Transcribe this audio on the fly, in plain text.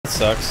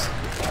sucks.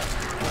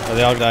 Are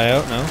they all die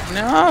out? No?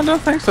 No, I don't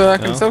think so. I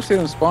can No? still see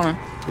them spawning.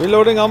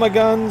 Reloading all my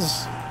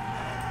guns!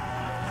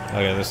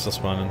 Okay, they're still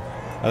spawning.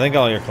 I think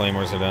all your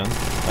claymores are done.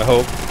 I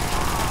hope.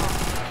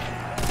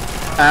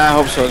 I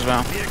hope so as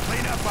well.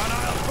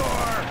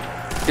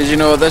 Because you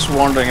know, this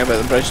wandering about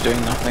the bridge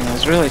doing nothing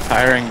is really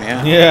tiring me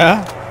out.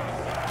 Yeah?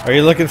 Are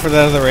you looking for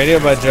that other radio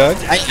by Jug?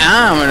 I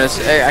am, and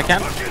I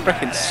can't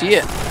frickin' see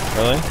it.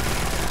 Really?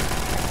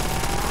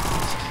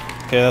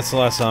 Okay, that's the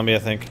last zombie, I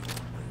think.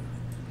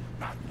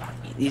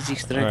 Easy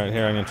straight. Alright,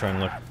 here, I'm gonna try and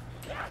look.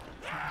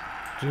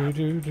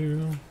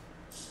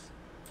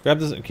 Grab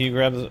this. Can you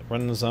run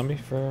the zombie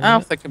for a minute? I'll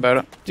think about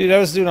it. Dude, I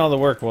was doing all the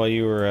work while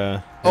you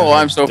were, oh,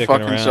 I'm so dicking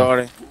fucking around.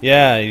 sorry.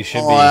 Yeah, you should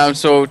be. Oh, I'm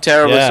so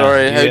terribly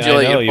sorry. How'd you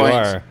like your you points?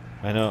 are.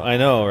 I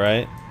know,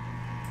 right?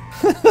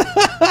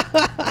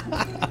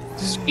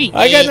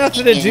 I got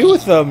nothing to do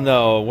with them,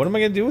 though. What am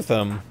I gonna do with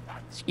them?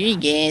 Do you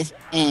guys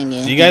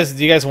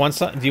want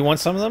some? Do you want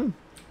some of them?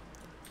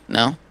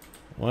 No.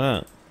 Why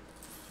not?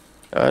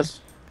 Because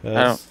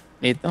I don't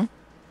need them.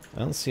 I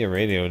don't see a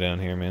radio down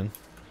here, man.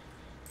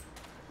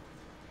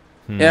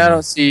 Yeah, I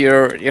don't see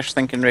your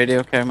stinking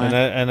radio camera.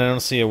 And I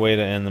don't see a way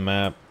to end the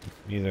map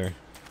either.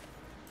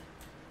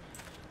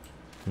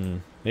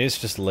 Maybe it's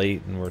just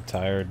late and we're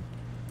tired.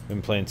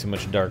 Been playing too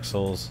much Dark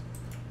Souls.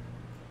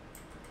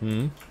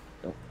 Don't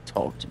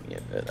talk to me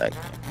about that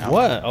game.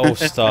 What? Oh,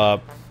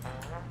 stop.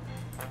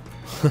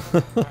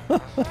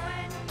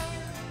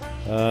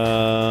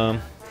 Oh.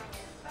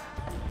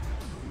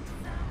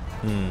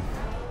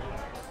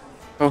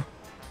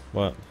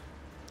 What?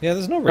 Yeah,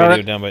 there's no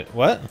radio down by...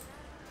 What?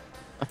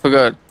 I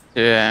forgot.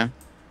 Yeah.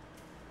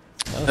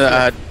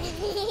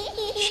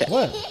 Shit.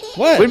 What?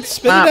 What?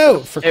 Spit it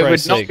out, for Christ's sake. It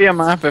would not be a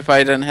map if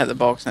I didn't hit the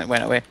box and it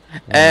went away.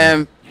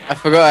 I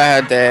forgot I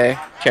had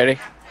Cherry.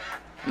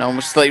 And I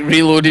almost like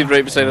reloaded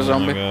right beside a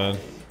zombie. Oh my god.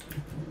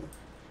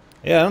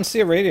 Yeah, I don't see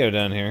a radio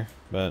down here,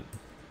 but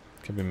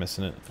could be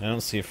missing it. I don't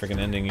see a freaking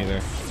ending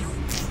either.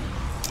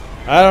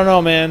 I don't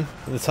know, man.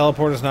 The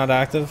teleporter's not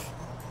active.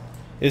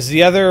 Is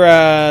the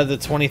other the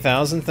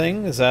 20,000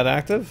 thing? Is that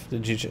active?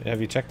 Have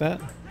you checked that?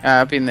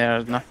 I've been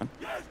there. There's nothing.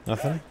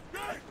 Nothing.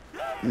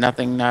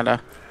 Nothing.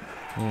 Nada.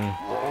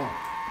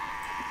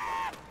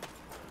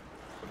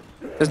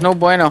 There's no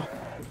bueno.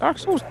 Dark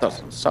Souls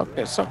doesn't suck.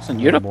 It sucks in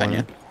your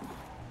opinion.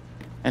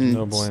 And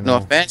no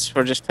offense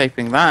for just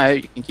typing that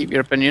out. You can keep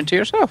your opinion to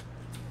yourself.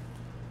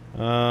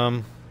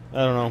 I don't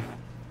know.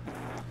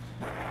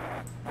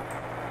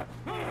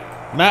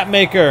 Map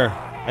maker.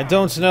 I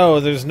don't know.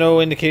 There's no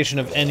indication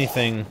of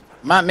anything.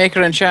 Map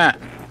maker in chat.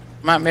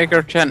 Map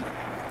maker hint.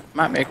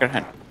 Map maker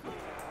hint.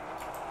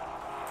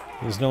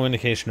 There's no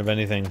indication of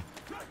anything.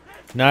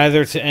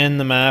 Neither to end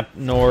the map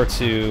nor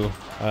to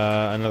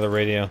another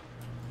radio.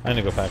 I'm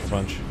gonna go pack a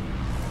bunch.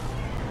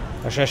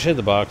 Actually, I should hit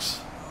the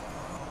box.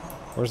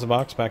 Where's the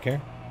box? Back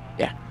here?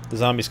 Yeah. The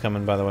zombie's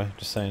coming, by the way.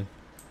 Just saying.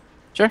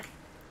 Sure.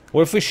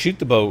 What if we shoot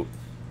the boat?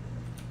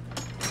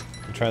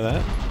 Try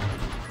that?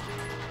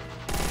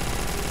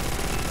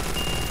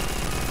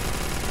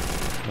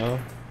 No?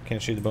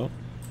 Can't shoot the boat?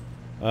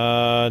 Do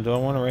I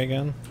want a ray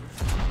gun?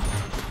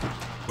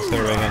 Let's get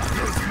a ray gun.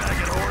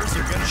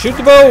 Shoot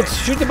the boat!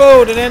 Shoot the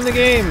boat and end the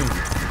game!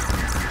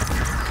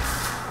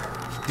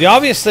 The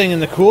obvious thing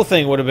and the cool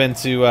thing would have been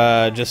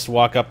to just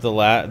walk up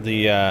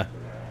that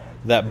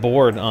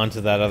board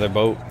onto that other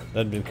boat.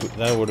 That'd been cool.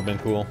 That would have been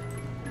cool.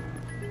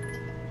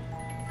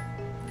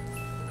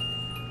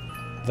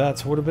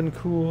 That would have been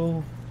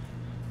cool.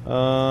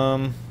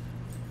 Yeah,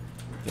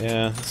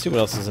 let's see what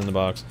else is in the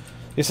box.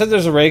 You said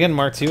there's a ray gun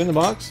Mark II in the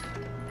box?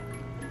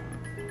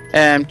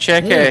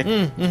 Check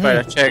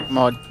check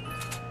mod.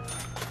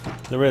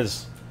 There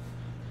is.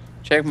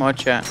 Check mod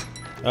chat.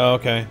 Oh,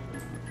 okay.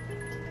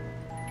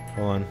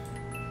 Hold on.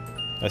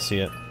 I see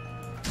it.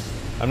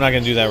 I'm not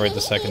gonna do that right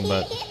this second,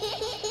 but...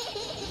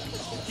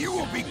 You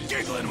will be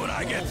giggling when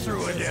I get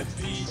through with you.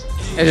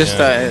 I just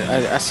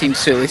I seen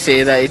Sully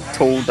say that he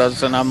told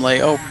us, and I'm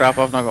like, oh crap,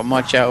 I've not got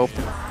mod chat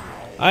open.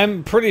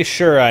 I'm pretty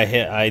sure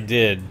I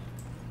did.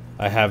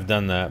 I have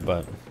done that,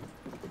 but...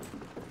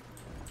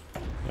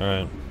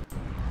 Alright.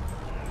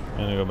 I'm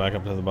gonna go back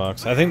up to the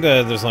box. I think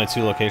that there's only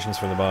 2 locations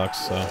for the box,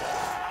 so...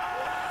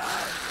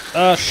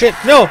 shit!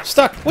 No!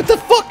 Stuck! What the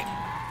fuck?!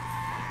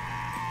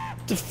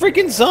 The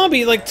freaking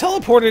zombie, like,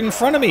 teleported in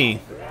front of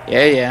me!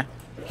 Yeah.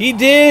 He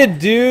did,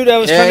 dude! I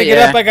was trying to get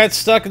up, I got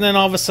stuck, and then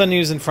all of a sudden he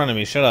was in front of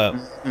me. Shut up.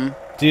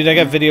 Dude, I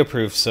got video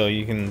proof, so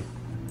you can...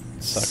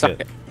 Suck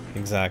it.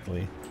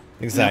 Exactly.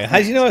 Exactly. How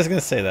did you know I was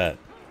gonna say that?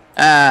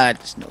 I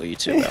just know you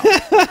too well.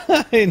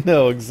 I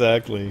know,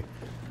 exactly.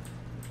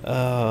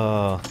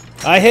 I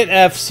hit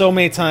F so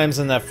many times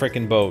in that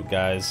freaking boat,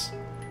 guys.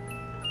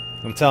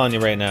 I'm telling you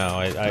right now,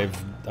 I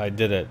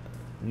did it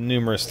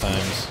numerous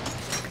times.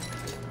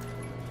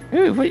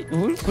 Ooh,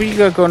 what you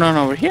got going on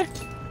over here?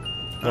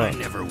 What? I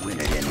never win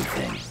at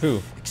anything.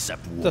 Who?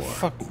 Except war. The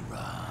fuck?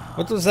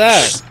 What was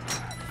that?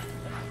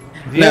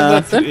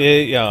 Nothing.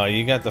 Yeah,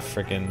 you got the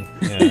freaking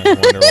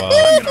Wonderwall.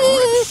 I'm gonna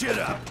rip shit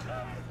up.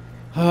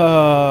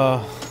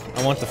 I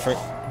want the frick,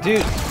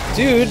 dude.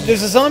 Dude,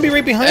 there's a zombie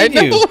right behind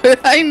I you. know,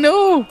 I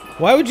know.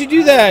 Why would you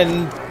do that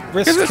and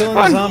risk 'Cause it's killing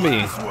fun. a zombie?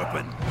 This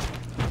weapon.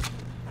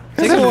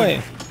 Take it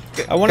away.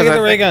 I want to get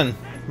the ray think- gun,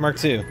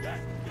 Mark II.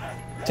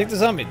 Take the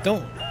zombie.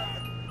 Don't.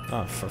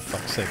 Oh, for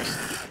fuck's sakes.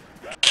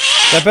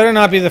 That better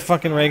not be the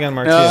fucking ray gun,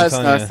 Mark II. No, I'm that's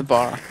telling not you. the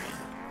bar.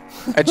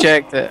 I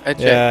checked it. I checked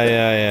Yeah, it.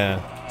 yeah,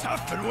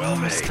 Tough and well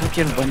made. Stop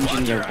your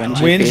whinging, your yeah.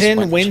 whinging face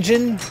Whingin?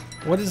 whinge.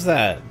 Whingin? What is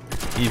that?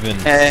 Even.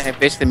 It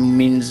basically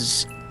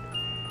means.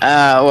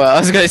 Well, I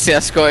was gonna say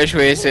a Scottish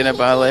way of saying it,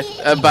 but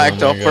I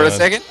backed Oh my off for a God.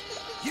 second.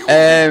 You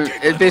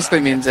It basically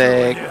means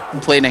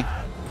complaining.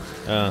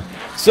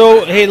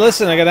 So, hey,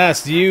 listen, I gotta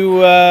ask, do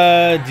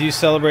you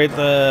celebrate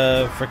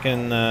the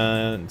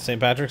frickin' St.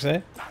 Patrick's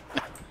Day?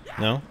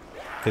 No?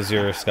 Because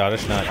you're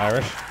Scottish, not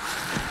Irish?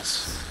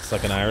 It's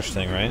like an Irish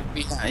thing, right?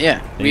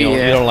 Yeah. And you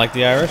don't like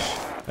the Irish?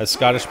 As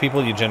Scottish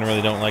people, you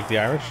generally don't like the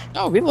Irish?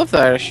 No, we love the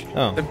Irish.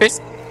 Oh.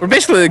 We're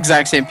basically the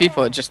exact same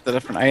people, just a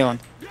different island.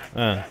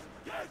 But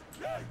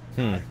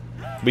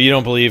you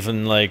don't believe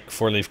in, like,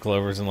 four-leaf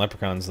clovers and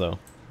leprechauns, though?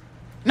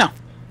 No.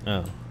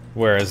 Oh.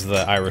 Whereas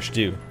the Irish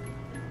do.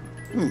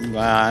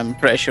 I'm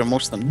pretty sure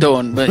most of them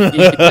don't, but you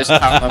can just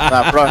count off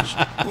that brush.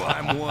 Well,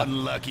 I'm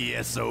one lucky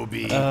SOB.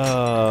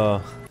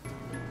 Oh.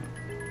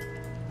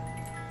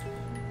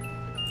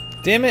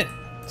 Damn it!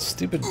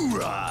 Stupid.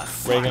 Hoorah!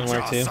 Reagan Slaw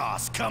Mark II.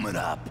 sauce coming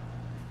up.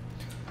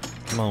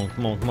 Come on,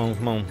 come on, come on,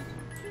 come on.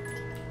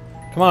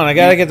 Come on, I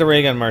gotta get the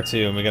ray gun Mark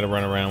II and we gotta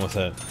run around with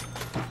it.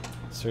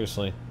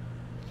 Seriously.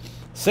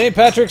 St.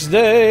 Patrick's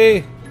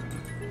Day!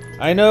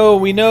 I know,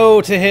 we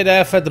know to hit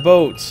F at the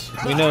boat.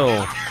 We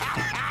know.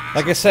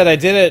 Like I said, I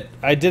did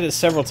it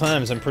several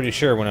times, I'm pretty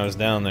sure, when I was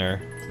down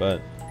there,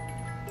 but...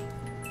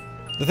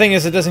 The thing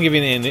is, it doesn't give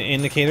you any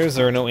indicators.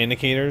 There are no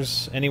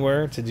indicators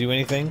anywhere to do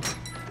anything.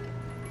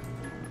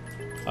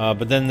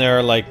 But then there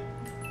are like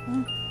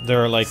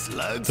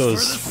Slugs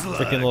those for the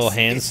freaking little slugs.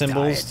 hand It's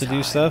symbols diet to do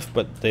time. stuff,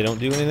 but they don't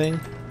do anything.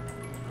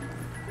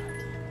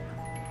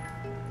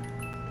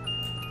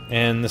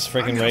 And this I'm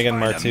freaking gonna ray gun find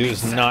Mark a II meat is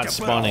sack not to put a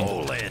spawning.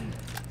 hole in.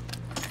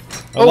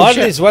 A Oh, lot shit.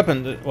 of these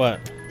weapons, what?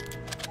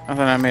 I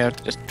thought I may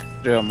have just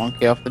threw a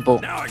monkey off the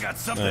boat. Now I got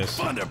something Nice.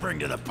 fun to bring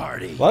to the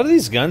party. A lot of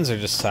these guns are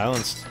just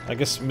silenced. I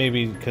guess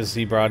maybe because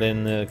he brought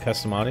in the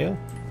custom audio.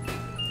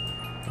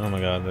 Oh my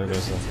god, there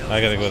goes the...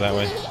 I gotta go that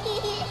way.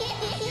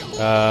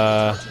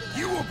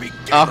 You will be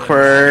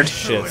Awkward.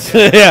 Shit.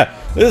 Yeah,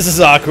 this is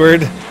awkward.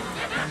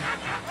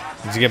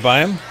 Did you get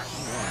by him?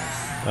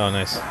 Oh,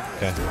 nice.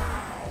 Okay.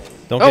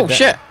 Don't Oh get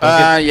shit.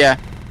 that. Don't Yeah.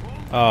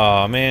 get...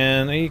 Oh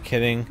man, are you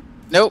kidding?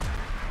 Nope.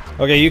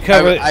 Okay, you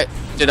cover.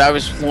 I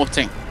was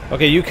floating.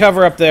 Okay, you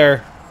cover up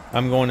there.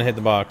 I'm going to hit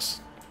the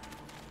box.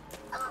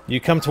 You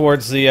come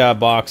towards the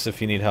box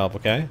if you need help.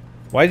 Okay.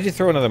 Why did you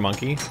throw another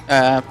monkey?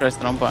 Press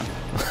the wrong button.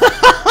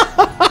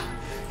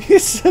 You're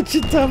such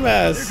a They're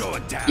dumbass.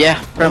 going down.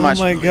 Yeah, pretty much.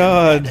 Oh my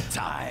god.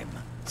 Time.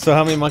 So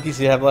how many monkeys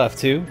do you have left?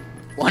 Two?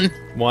 One.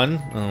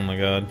 One? Oh my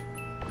god.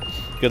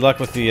 Good luck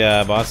with the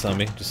boss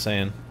zombie. Just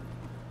saying.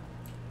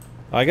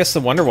 I guess the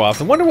Wonder Waff.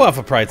 The Wonder Waff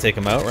will probably take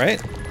him out,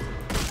 right?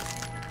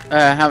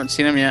 Haven't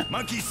seen him yet.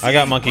 Monkey I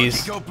got see,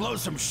 monkeys. monkey go blow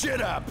some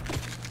shit up.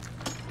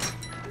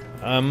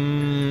 No, I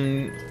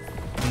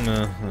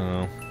don't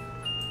know.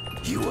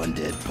 You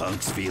undead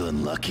punks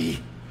feeling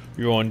lucky?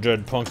 You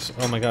undead punks.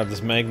 Oh my god,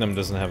 this Magnum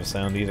doesn't have a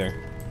sound either.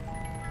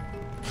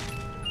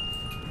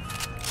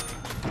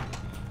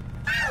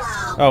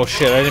 Oh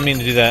shit, I didn't mean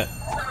to do that.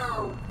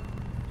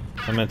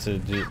 I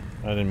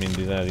didn't mean to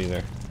do that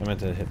either. I meant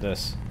to hit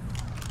this.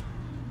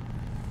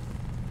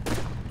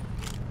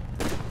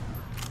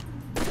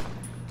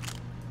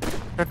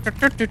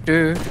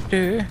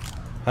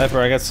 Hyper,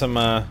 I got some,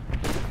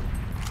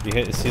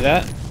 you see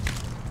that?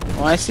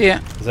 Oh, I see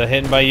it. Is that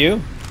hitting by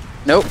you?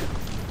 Nope.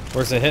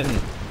 Where's it hitting?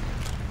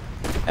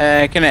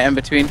 Kind of in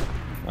between.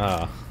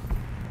 Ah.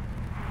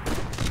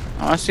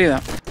 Oh, I see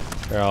that.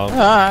 Here, I'll...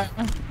 Ah.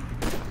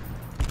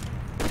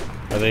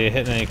 Are they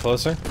hitting any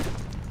closer?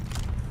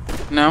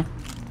 No.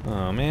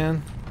 Oh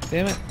man.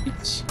 Damn it.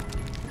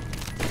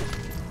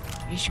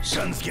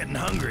 Gun's getting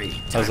hungry.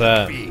 How's Time to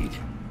that? feed.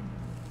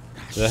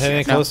 Did that hit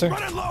any No. closer?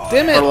 Running low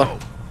Damn it! on ammo.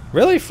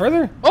 Really?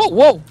 Further? Oh,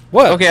 whoa.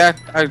 What? Okay,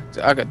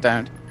 I got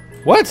downed.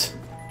 What?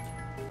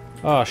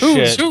 Oh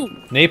shit. Who?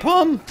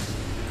 Napalm?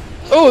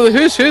 Oh, the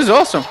who's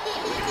awesome.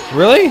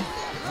 Really?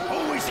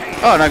 Always hate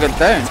Oh, and I got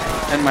down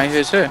in my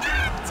who's who.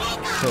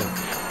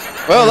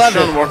 Well, that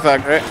shit. doesn't work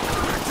that great.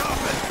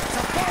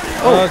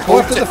 Go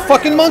after the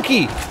fucking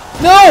monkey!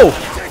 No!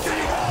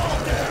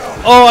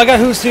 Oh, I got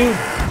who's who.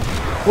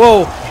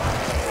 Whoa.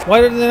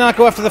 Why did they not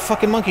go after the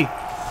fucking monkey?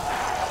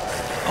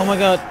 Oh my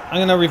god, I'm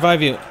gonna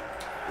revive you.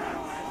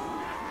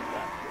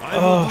 I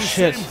will Oh do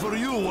shit. same for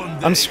you one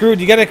day. I'm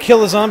screwed. You gotta kill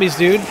the zombies,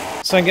 dude,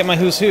 so I can get my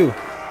who's who.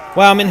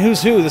 Wow, I'm in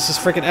who's who. This is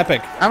freaking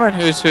epic. I'm in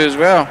who's who as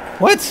well.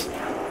 What?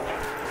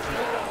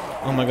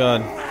 Oh my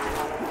god.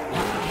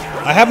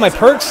 I have my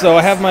perks though.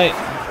 I have my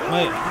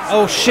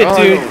oh shit, Oh,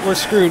 dude. no. We're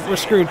screwed. We're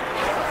screwed.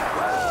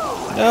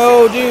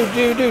 No, dude.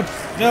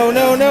 No.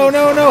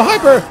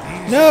 Hyper.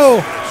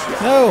 No.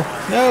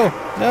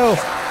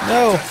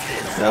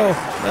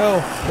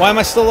 No. Why am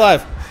I still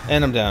alive?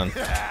 And I'm down.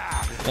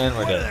 And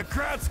we're dead. The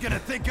crowd's gonna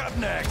think up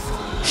next.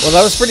 Well,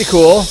 that was pretty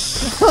cool.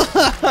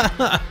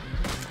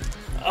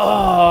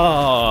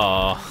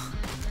 Oh.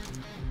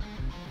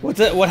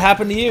 What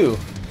happened to you?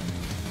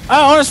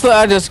 Honestly,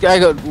 I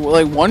got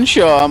like one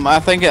shot. I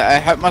think I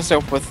hit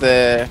myself with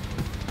the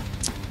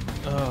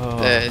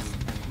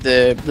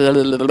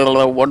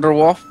Wonder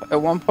Wolf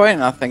at one point,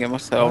 and I think it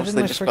must have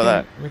obviously just got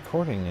that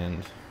recording end.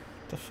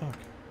 What the fuck?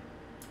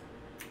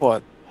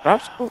 What?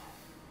 Perhaps?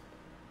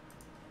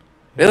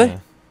 Really? Yeah.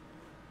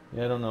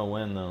 Yeah, I don't know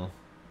when though.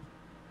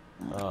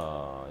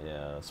 Oh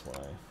yeah, that's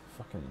why.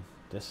 Fucking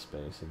disk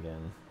space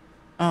again.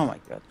 Oh my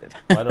god, dude.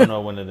 I don't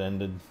know when it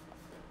ended.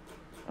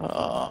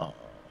 Oh.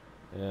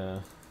 Yeah.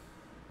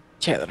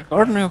 Check the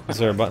recording real quick. Is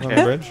there a button on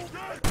the bridge?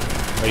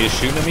 Are you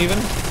shooting him even?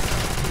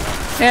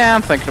 Yeah,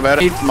 I'm thinking about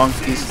it. Need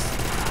monkeys.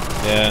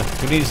 Yeah.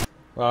 Who needs?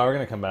 Well, we're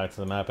gonna come back to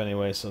the map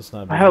anyway, so it's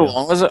not. How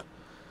long was it?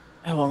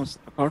 How long was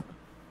the record?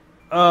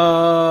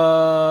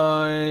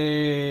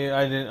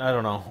 I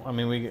don't know. I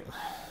mean,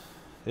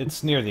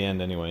 it's near the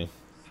end anyway.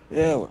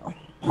 Yeah, well.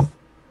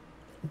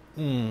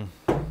 Hmm.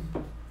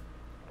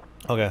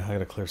 Okay, I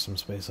gotta clear some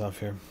space off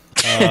here.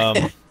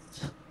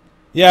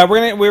 Yeah,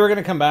 we were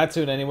gonna come back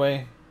to it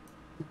anyway,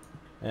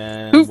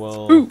 and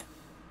we'll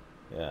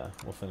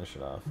finish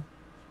it off.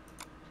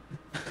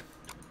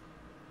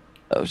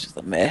 That was just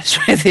a mess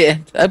right at the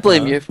end. I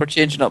blame you for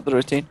changing up the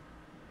routine.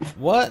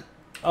 What?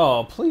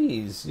 Oh,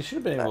 please! You should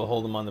have been able to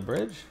hold him on the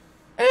bridge.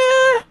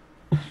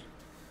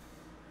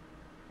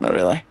 Not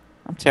really.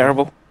 I'm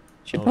terrible.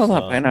 Should know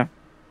that by now.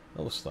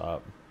 Oh,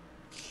 stop.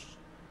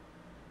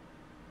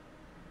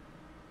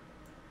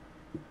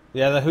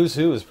 Yeah, the Who's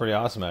Who is pretty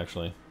awesome,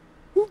 actually.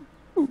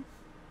 It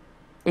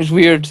was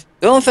weird.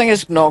 The only thing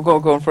is not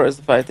going for it is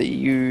the fact that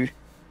the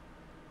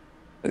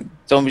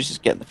zombies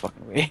just get in the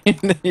fucking way.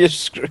 You're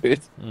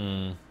screwed.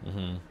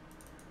 Mm-hmm.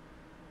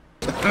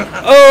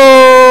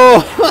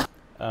 Oh!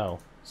 Oh,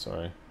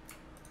 sorry.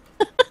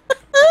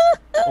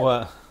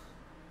 What?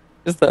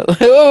 Just that.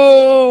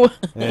 Oh!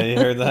 Yeah, you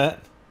heard that?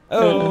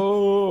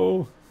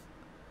 Oh!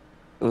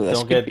 Ooh,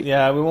 Don't get.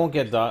 Yeah, we won't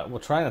get. We'll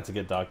try not to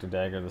get Dr.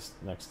 Dagger this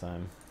next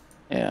time.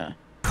 Yeah.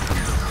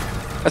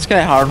 That's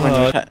kind of hard when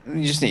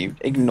you just need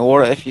to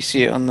ignore it if you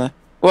see it on the.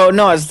 Well,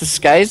 no, it's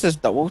disguised as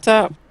double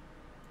tap.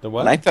 The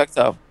what? When I picked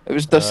up, it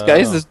was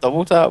disguised as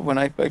double tap when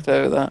I picked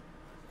out that.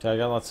 Okay, I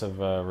got lots of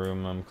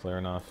room. I'm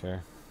clearing off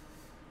here.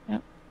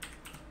 Yep.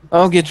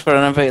 I'll get for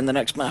an invite in the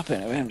next map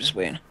anyway. I'm just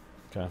waiting.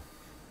 Okay.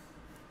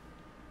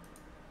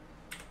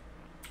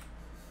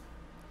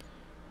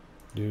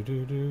 Do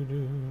do do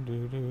do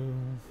do do.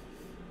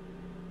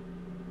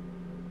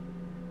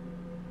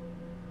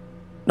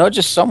 Not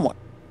just someone.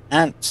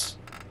 Ants.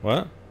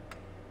 What?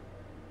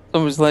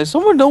 Someone's like,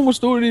 someone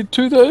almost donated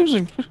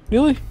 2,000.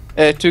 Really?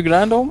 2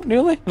 grand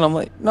nearly? And I'm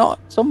like, no,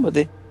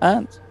 somebody.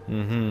 Ants.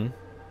 Mm-hmm.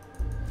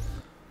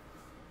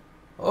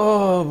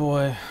 Oh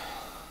boy.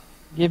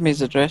 Give me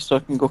his address so I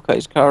can go cut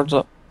his cards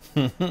up.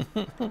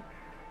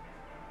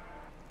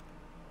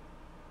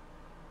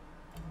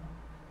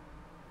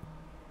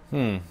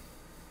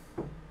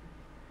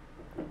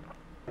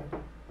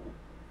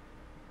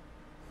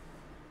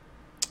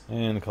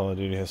 And Call of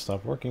Duty has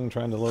stopped working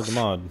trying to load the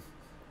mod.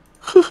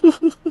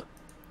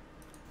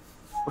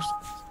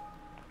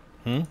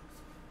 Of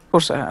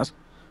course it has.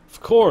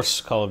 Of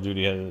course Call of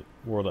Duty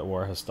World at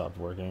War has stopped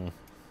working.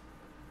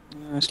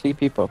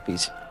 Sleepy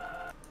puppies.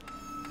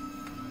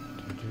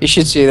 You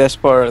should see this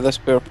poor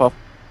pup.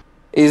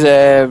 He's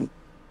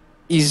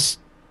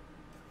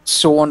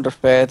so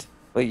underfed.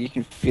 Like you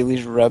can feel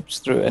his ribs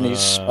through and his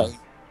spine.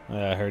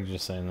 Yeah, I heard you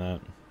saying that.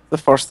 The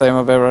first time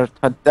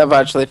I've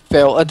actually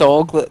felt a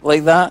dog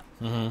like that.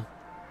 Mm-hmm.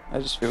 I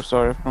just feel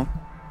sorry for him.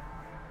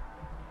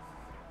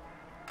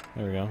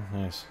 There we go.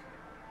 Nice.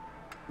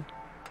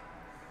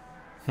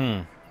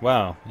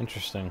 Wow.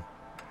 Interesting.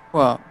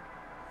 What?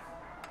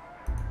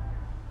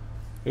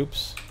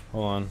 Oops.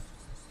 Hold on.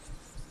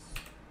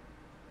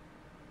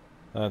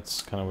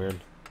 That's kind of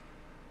weird.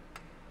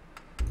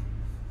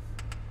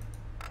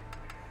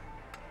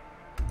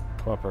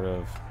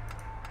 Cooperative.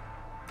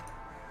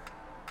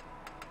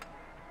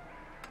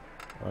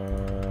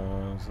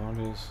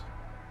 Zombies.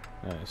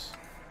 Nice.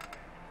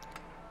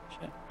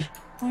 Shit.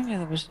 Oh yeah,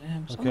 there was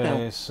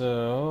Okay,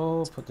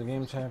 so put the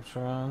game capture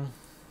on.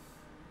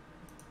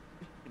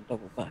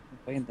 Double back and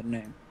find their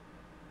name.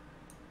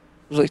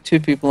 There's like 2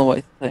 people away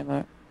at the time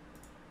out.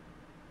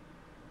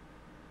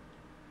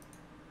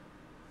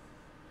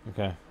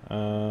 Okay.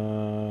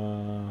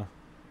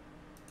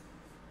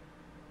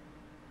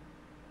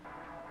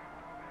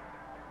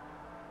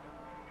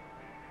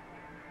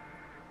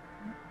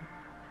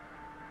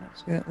 Let's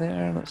see it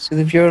there. Let's see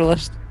the viewer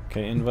list.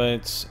 Okay,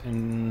 invites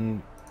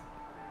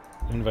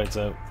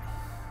out.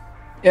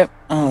 Yep,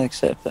 I'll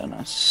accept that in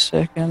a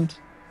second.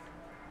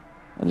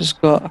 I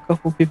just got a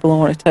couple people I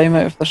want to time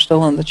out if they're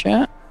still in the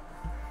chat.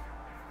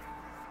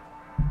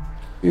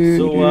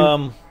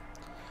 So,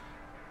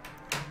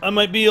 I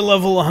might be a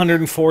level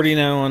 140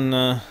 now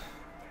on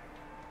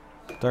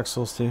Dark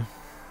Souls 2.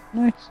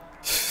 Nice.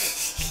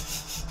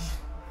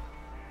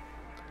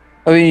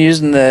 I've been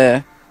using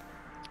the.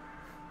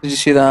 Did you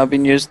see that? I've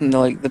been using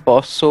the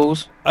boss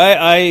souls.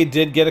 I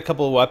did get a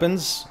couple of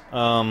weapons.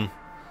 One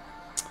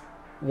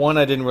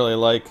I didn't really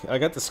like. I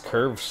got this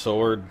curved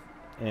sword,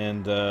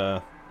 and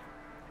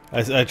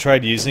I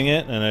tried using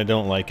it, and I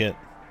don't like it.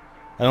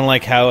 I don't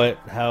like how it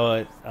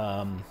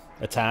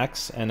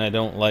attacks, and I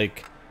don't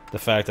like the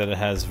fact that it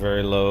has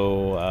very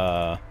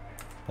low.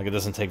 Like it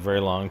doesn't take very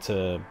long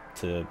to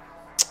the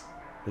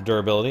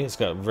durability. It's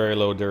got very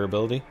low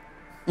durability.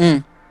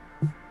 Mm.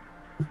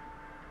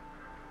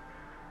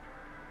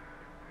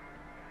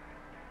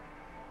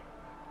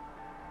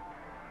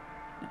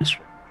 That's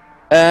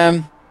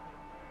right.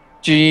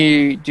 Do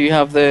you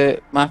have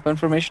the map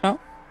information out?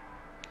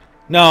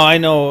 No, I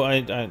know.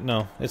 I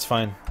no. It's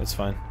fine. It's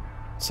fine.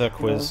 It's a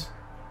quiz.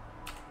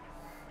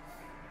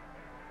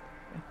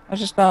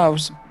 I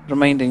was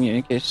reminding you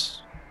in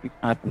case you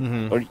had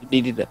or you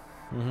needed it.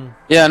 Mm-hmm.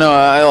 Yeah, no,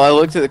 I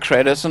looked at the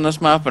credits on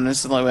this map and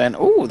instantly went,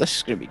 "Oh, this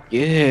is gonna be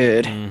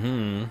good."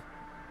 Mm-hmm.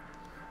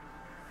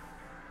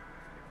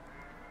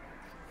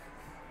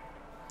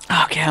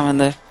 Okay, I'm in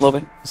the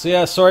lobby. So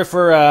yeah, sorry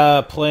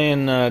for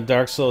playing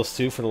Dark Souls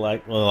 2 for the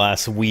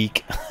last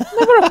week.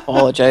 Never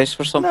apologize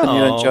for something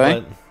you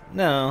enjoy.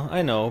 No,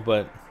 I know,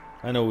 but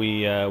I know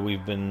we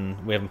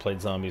haven't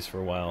played zombies for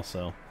a while,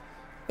 so.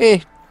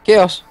 Hey,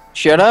 Chaos,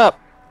 shut up.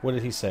 What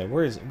did he say?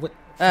 Where is it? What?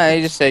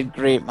 He just said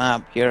great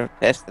map here,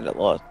 tested it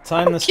lost.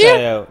 Time this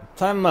guy out.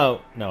 Time him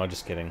out. No, I'm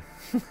just kidding.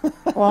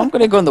 Well, I'm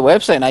gonna go on the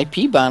website and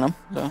IP ban him.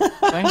 So,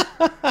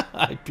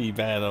 IP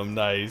ban him,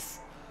 nice.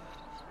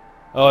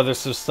 Oh, there's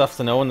some stuff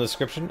to know in the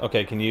description?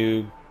 Okay, can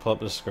you pull up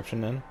the description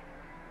then?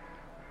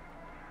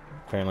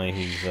 Apparently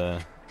he's,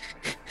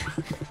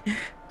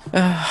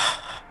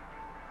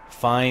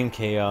 Fine,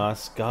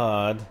 Chaos.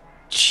 God.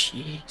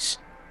 Jeez.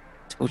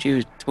 Told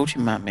you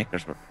map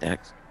makers were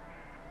dicks.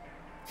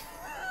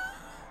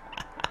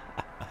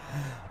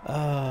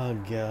 Oh,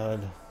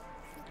 God.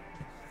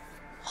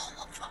 All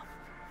of them.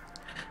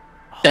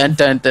 Dun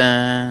dun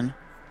dun.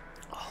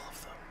 All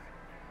of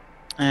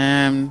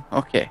them.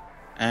 Okay.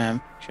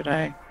 Should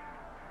I?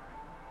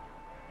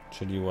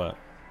 Should you what?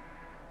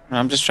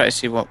 I'm just trying to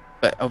see what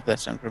bit of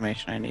this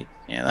information I need.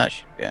 Yeah, that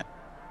should be it.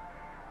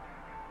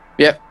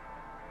 Yep.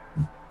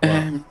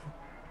 Wow.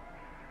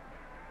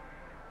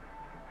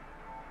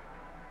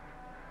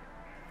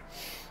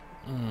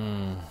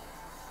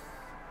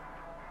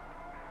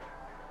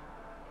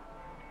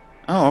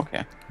 Oh,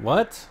 okay.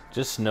 What?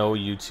 Just know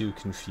you two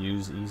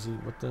confuse easy?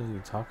 What the hell are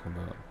you talking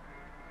about?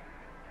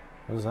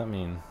 What does that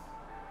mean?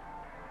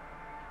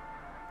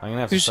 I'm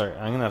gonna have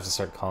to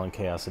start calling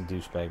Chaos a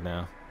douchebag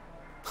now.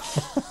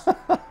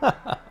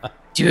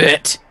 Do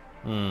it.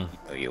 Hmm. You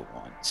know you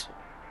want to.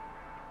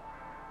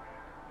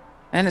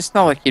 And it's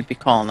not like you'd be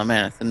calling them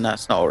anything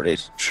that's not already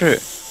true.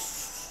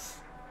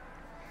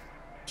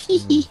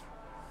 Hee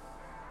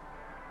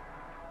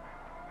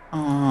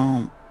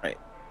right.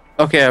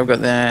 Okay, I've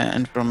got the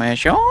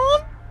information.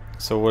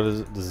 So what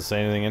is it? Does it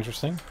say anything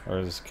interesting? Or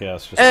is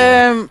Chaos just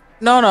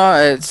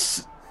no,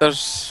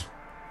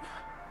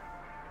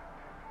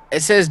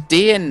 it says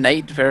day and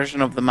night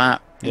version of the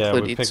map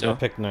included. I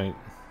picked night.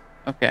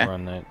 Okay. We're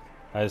on night.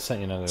 I just sent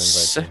you another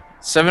invite.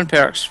 7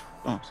 perks.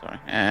 Oh, sorry.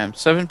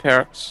 7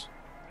 perks.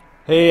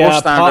 Hey,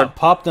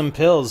 pop them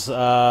pills.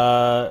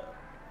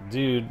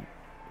 Dude,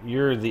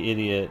 you're the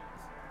idiot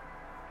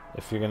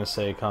if you're gonna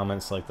say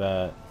comments like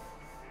that.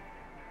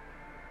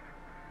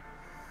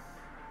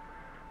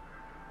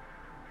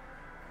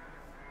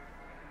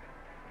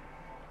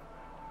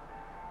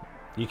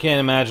 You can't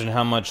imagine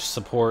how much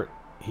support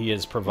he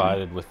has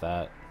provided with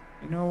that.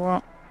 You know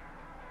what?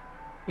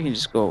 You can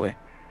just go away.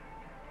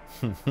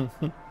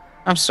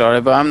 I'm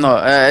sorry, but I'm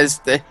not. As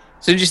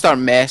soon as you start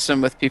messing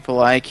with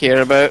people I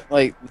care about,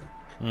 like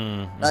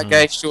that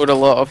guy showed a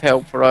lot of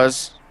help for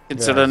us,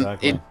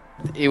 considering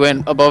he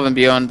went above and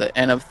beyond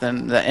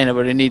anything that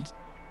anybody needs.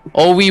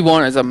 All we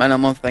want as a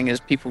minimum thing is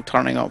people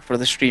turning up for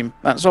the stream.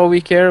 That's all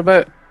we care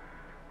about.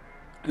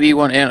 We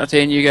want to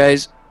entertain you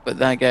guys, but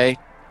that guy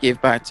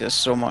gave back to us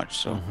so much.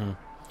 So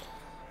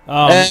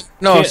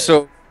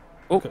so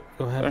go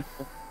ahead.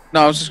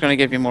 No, I was just going to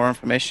give you more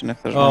information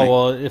if there's.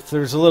 Well, if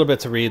there's a little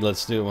bit to read,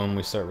 let's do it when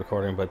we start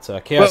recording. But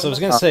Chaos, I was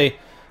going to say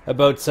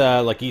about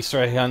like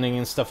Easter egg hunting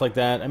and stuff like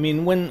that. I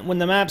mean, when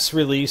the maps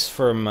release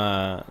from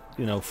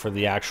for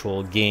the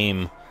actual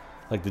game,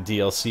 like the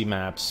DLC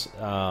maps,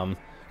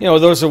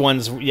 those are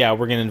ones. Yeah,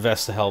 we're going to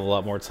invest a hell of a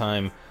lot more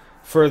time.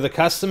 For the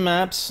custom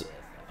maps,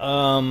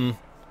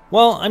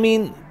 well, I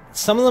mean,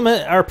 some of them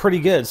are pretty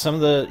good. Some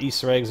of the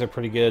Easter eggs are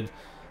pretty good.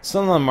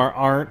 Some of them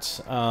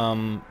aren't.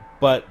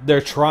 But they're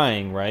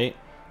trying, right?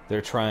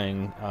 They're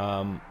trying.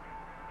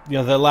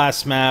 The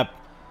last map,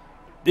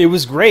 it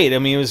was great. I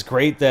mean, it was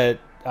great that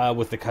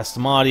with the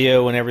custom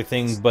audio and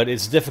everything, but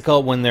it's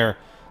difficult when there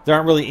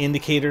aren't really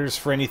indicators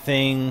for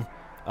anything.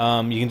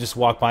 You can just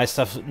walk by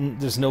stuff.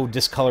 There's no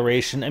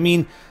discoloration. I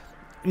mean,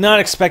 not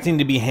expecting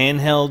to be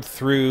handheld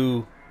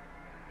through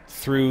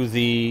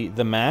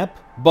the map,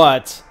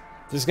 but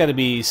there's got to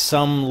be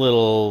some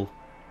little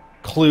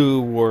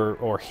clue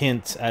or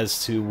hint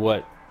as to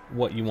what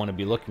what you want to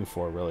be looking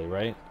for, really,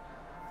 right?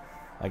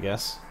 I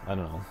guess. I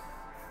don't know.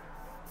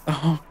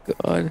 Oh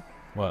God.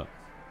 What?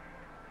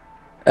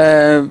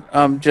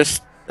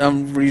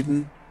 I'm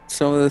reading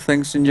some of the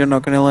things, and you're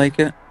not gonna like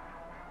it.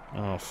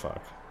 Oh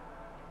fuck.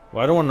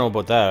 Well, I don't want to know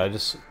about that. I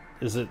just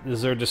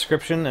is there a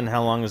description, and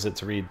how long is it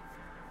to read?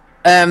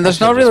 There's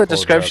Actually, not really a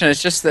just pulled it description. up.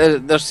 It's just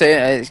that they're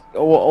saying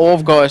all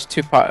I've got is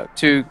two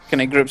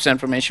kind of groups of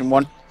information.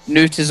 One,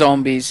 new to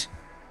zombies,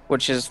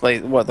 which is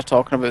like what they're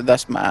talking about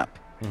this map,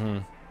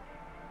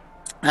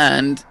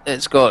 and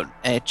it's got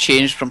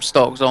changed from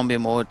stock zombie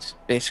mode,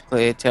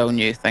 basically telling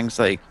you things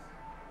like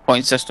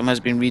point system has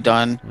been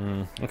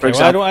redone. Okay,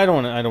 well, I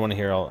don't want to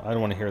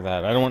hear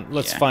that. I don't want.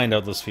 Let's find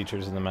out those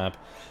features in the map.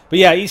 But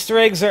yeah, Easter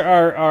eggs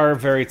are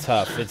very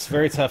tough. It's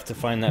very tough to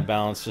find that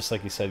balance, just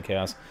like you said,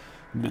 Chaos.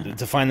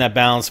 To find that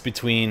balance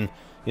between,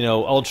 you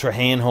know, ultra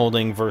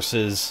hand-holding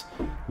versus,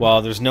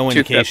 well, there's no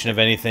indication of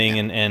anything,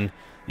 and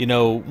you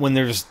know, when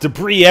there's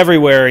debris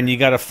everywhere and you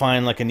got to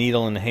find like a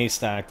needle in a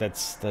haystack,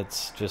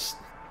 that's just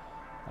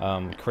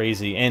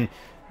crazy. And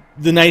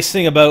the nice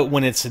thing about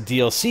when it's a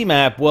DLC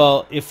map,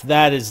 well, if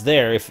that is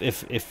there, if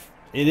it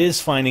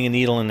is finding a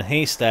needle in a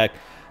haystack,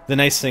 the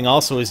nice thing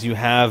also is you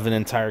have an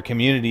entire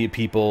community of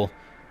people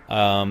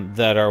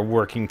that are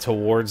working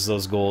towards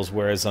those goals,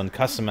 whereas on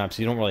custom maps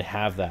you don't really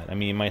have that. I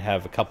mean, you might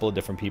have a couple of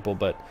different people,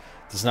 but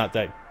there's not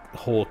that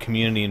whole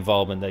community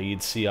involvement that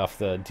you'd see off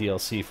the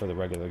DLC for the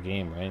regular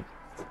game, right?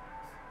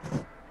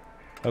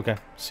 Okay,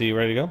 so you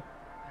ready to go?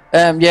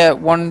 Yeah,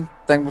 one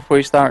thing before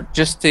you start,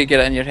 just to get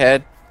it in your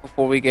head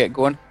before we get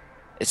going.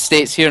 It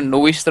states here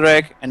no Easter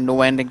egg and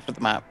no ending for the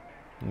map.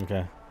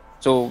 Okay.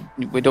 So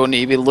we don't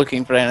need to be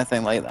looking for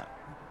anything like that.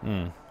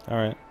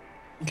 Alright.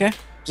 Okay.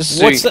 Just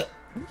so What's the...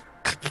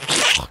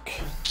 Fuck.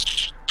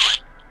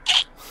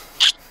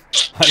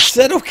 I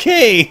said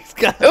okay.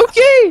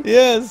 Okay.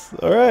 Yes.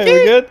 Alright,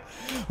 we good?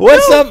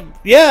 What's up?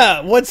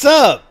 Yeah, what's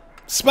up?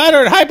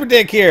 Spider and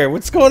Hyperdick here.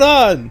 What's going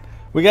on?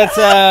 We got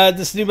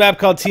this new map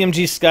called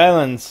TMG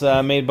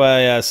Skylands, made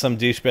by some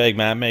douchebag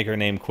map maker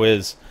named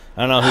Quiz.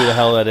 I don't know who the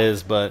hell that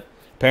is, but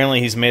apparently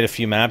he's made a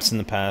few maps in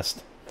the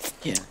past.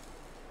 Yeah.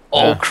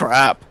 Oh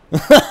crap!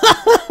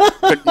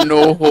 But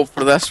no hope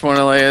for this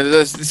one. Like,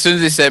 as soon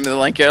as he sent me the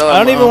link, I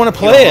don't even want to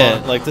play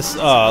it. Like this.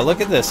 Oh,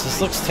 look at this. This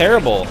looks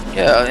terrible.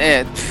 Yeah.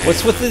 Yeah.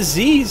 What's with the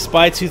Z's?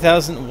 Buy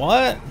 2,000.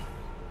 What?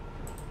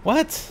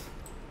 What?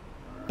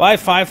 Buy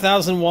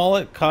 5,000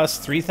 wallet,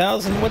 cost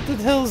 3,000. What the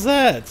hell is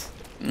that?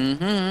 All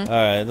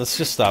right, let's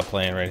just stop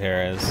playing right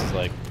here. This is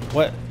like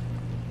what?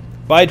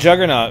 Buy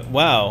Juggernaut.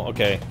 Wow.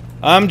 Okay.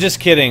 I'm just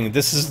kidding.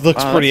 This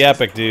looks pretty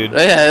epic, dude.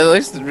 Yeah, it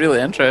looks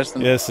really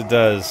interesting. Yes, it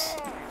does.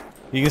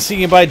 You can see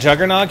you can buy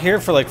Juggernaut here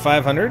for like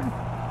 500.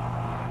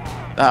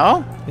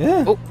 Oh?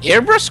 Yeah. Oh,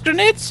 airburst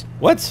grenades?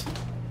 What?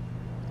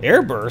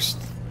 Airburst?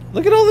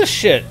 Look at all this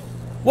shit.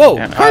 Whoa,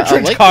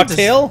 cartridge like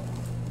cocktail.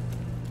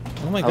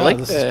 Oh my god, like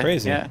this is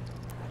crazy. Yeah.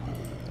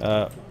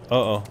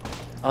 Uh-oh.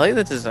 I like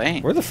the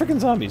design. Where are the freaking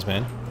zombies,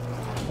 man?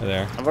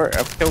 They're there.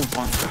 I've killed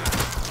one.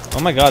 Oh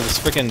my god, this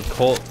freaking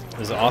Colt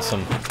is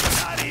awesome.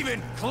 Not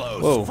even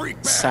close. Whoa. Freak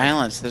bag.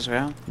 Silence as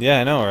well.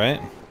 Yeah, I know,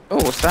 right? Oh,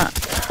 what's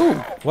that? Oh,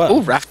 What?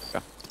 oh,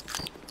 Rafka.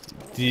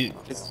 Do you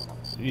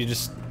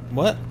just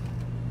what?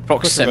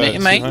 Proximity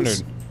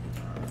mines.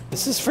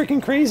 This is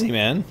freaking crazy,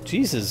 man.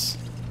 Jesus.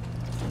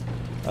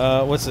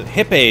 What's it?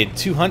 Hip aid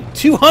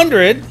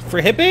 200 for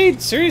hip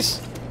aid?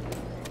 Serious?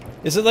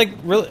 Is it like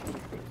really?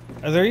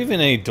 Are there even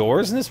any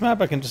doors in this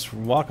map? I can just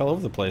walk all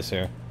over the place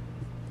here.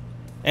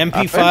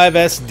 MP5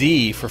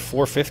 SD for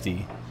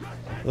 450.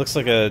 It looks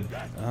like a,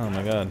 oh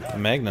my god, a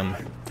Magnum.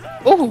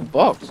 Oh,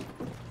 box.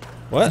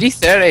 What?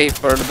 330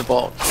 for the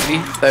box.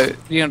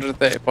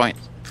 330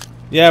 points.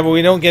 Yeah, but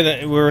we don't get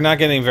it. We're not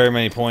getting very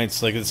many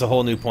points. Like it's a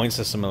whole new point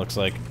system. It looks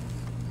like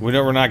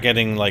we're not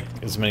getting like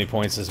as many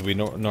points as we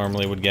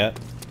normally would get.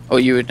 Oh,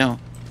 you would know.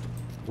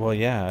 Well,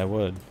 yeah, I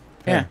would.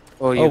 Yeah.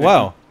 Oh,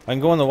 wow! Know. I can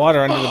go in the water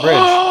under the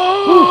bridge.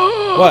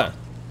 What?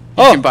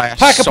 You can buy a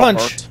pack a sword.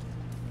 punch.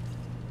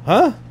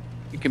 Huh?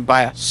 You can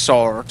buy a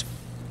sword.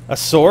 A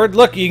sword?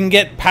 Look, you can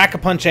get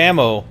pack-a-punch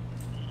ammo.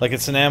 Like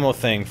it's an ammo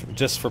thing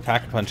just for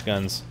pack-a-punch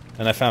guns.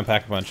 And I found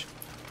pack-a-punch.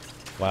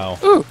 Wow.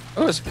 Ooh,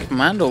 oh, it's a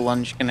commando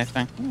lunge kind of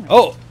thing.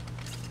 Oh!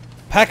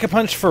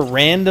 Pack-a-punch for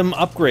random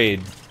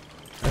upgrade.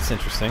 That's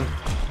interesting.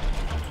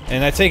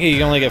 And I take it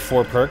you only get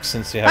 4 perks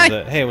since you have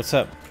the... Hey, what's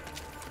up?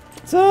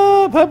 What's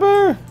up,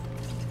 Pepper?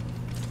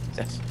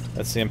 Yes.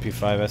 That's the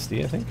MP5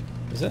 SD, I think.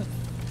 Is it?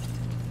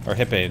 Or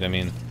hip aid, I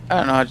mean. I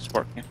don't know, I just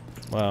work here.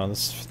 Wow,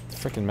 this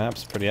freaking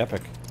map's pretty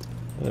epic.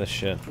 Look at this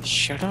shit.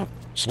 Shut up.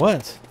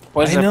 What?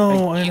 I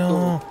know.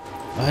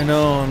 I'm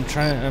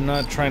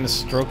not trying to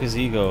stroke his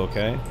ego,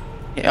 okay?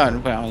 Yeah,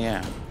 well,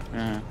 yeah.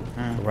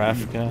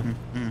 Rafka.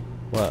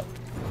 What?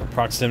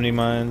 Proximity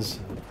mines.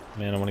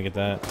 Man, I want to get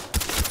that.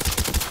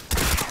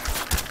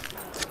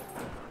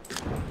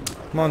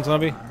 Come on,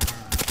 zombie.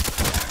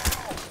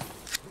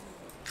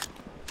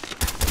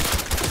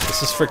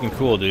 This is freaking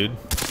cool, dude.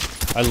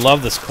 I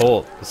love this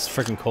Colt. This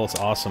freaking Colt's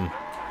awesome.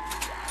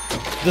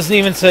 Doesn't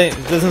even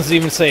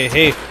say,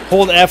 hey,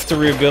 hold F to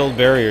rebuild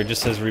barrier. It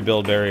just says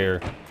rebuild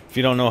barrier. If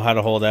you don't know how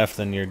to hold F,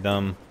 then you're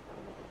dumb.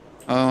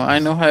 Oh, I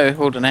know how to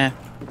hold an F.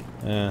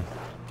 Yeah.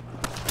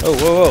 Oh,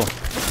 whoa, whoa.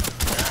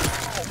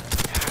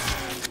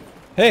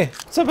 Hey,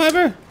 what's up,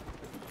 Hyper?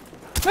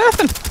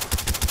 Nothing.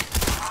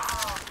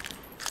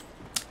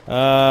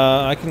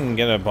 I can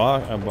get a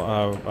gun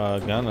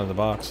out of the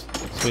box.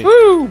 Sweet.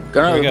 Woo!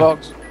 Gun out of the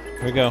box.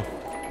 Here we go.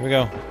 Here we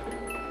go.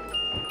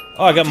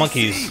 Oh, I got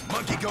monkeys.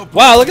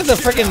 Wow, look at the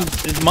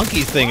freaking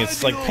monkey thing.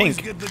 It's like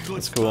pink.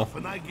 That's cool.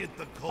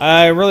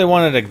 I really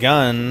wanted a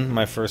gun,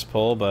 my first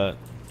pull, but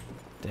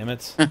damn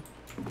it.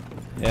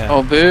 Yeah.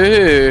 Oh,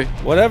 boo.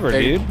 Whatever,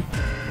 dude.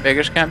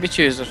 Beggars can't be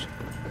choosers.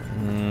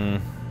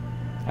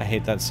 I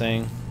hate that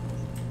saying.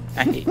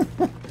 I hate.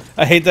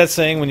 I hate that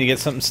saying when you get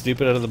something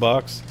stupid out of the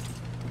box.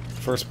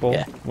 First pull,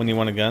 when you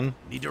want a gun.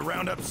 Need to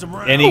round up some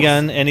rounds. Any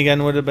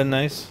gun would have been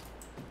nice.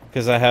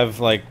 Because I have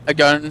like a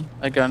gun.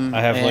 I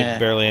have like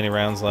barely any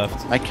rounds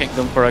left. My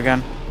kingdom for a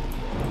gun.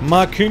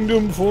 My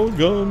kingdom for a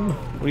gun.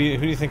 Who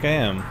do you think I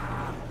am?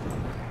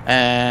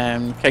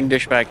 King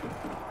douchebag.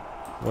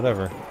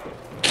 Whatever.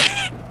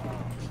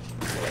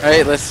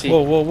 Alright, let's see.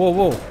 Whoa, whoa, whoa,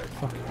 whoa.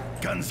 Fuck.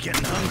 Gun's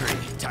getting hungry.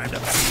 Time to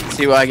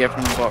see what I get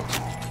from the box.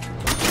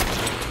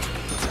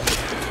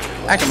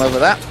 I can live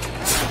with that.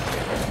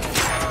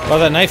 Oh,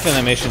 that knife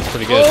animation's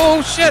pretty good.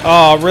 Oh shit!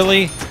 Oh,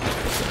 really?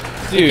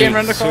 Dude, came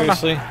around the corner.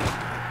 seriously?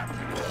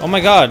 Oh my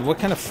god, what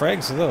kind of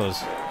frags are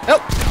those?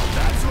 Nope.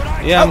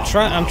 Yeah, I'm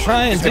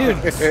trying, dude.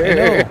 I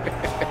know.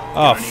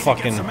 Oh,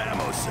 fucking.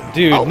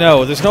 Dude,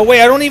 no, there's no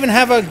way. I don't even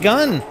have a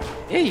gun.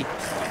 Hey.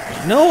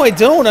 No, I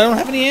don't. I don't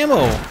have any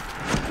ammo.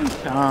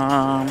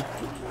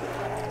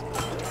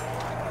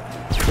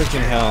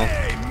 Freaking hell.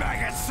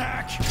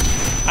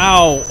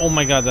 Ow. Oh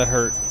my god, that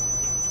hurt.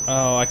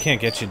 Oh, I can't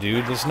get you,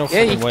 dude. There's no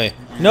freaking way.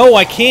 No,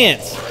 I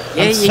can't.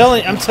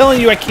 I'm telling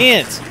you, I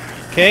can't.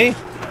 Okay?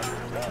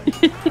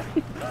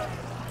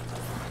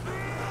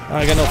 Oh,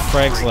 I got no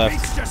frags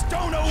left.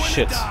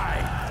 Shit.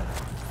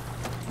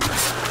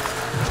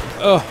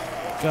 Oh,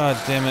 god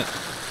damn it.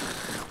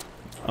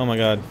 Oh my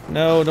god.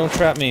 No, don't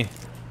trap me.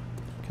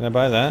 Can I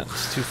buy that?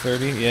 It's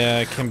 230. Yeah,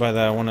 I can buy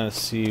that. I want to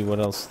see what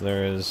else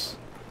there is.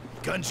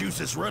 Gun juice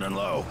is running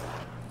low.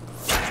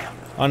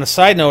 On a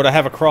side note, I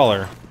have a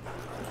crawler.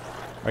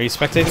 Are you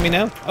spectating me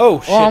now? Oh,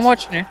 shit. Oh, I'm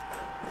watching you.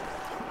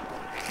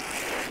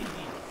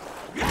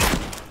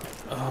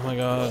 Oh my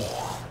god.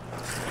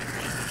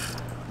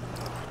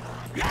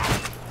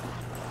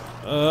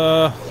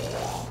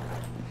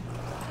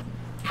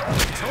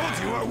 Told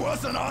you I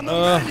wasn't on the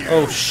menu.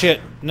 Oh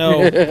shit.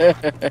 No.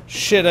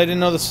 Shit, I didn't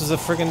know this was a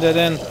freaking dead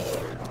end.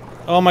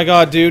 Oh my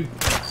god, dude.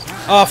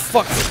 Oh,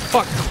 fuck.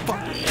 Fuck. Fuck.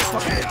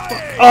 Fuck.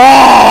 Fuck.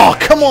 Oh,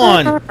 come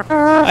on.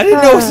 I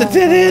didn't know it was a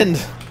dead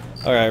end.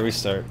 Alright,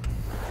 restart.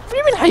 What do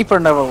you mean Hyper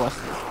never was?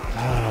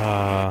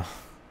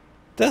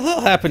 The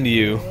hell happened to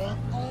you?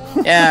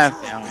 Yeah.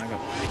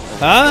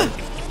 Huh?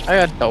 I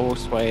got double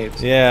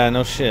swipes. Yeah,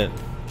 no shit.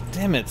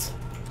 Damn it.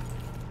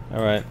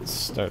 Alright, let's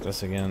start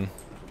this again.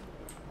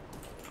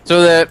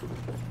 So the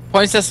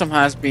point system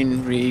has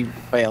been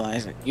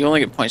revitalized. You only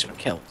get points for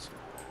kills.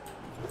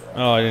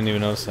 Oh, I didn't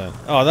even notice that.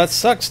 Oh, that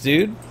sucks,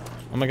 dude.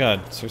 Oh my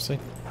god, seriously?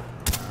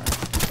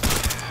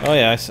 Oh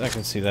yeah, I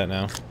can see that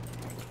now.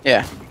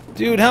 Yeah.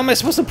 Dude, how am I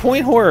supposed to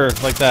point horror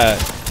like that?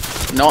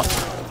 Not.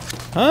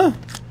 Huh?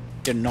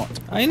 You're not.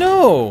 I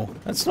know.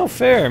 That's no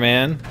fair,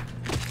 man.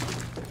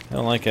 I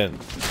don't like it.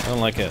 I don't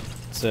like it.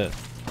 That's it.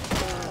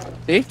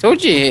 See?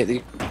 Told you hate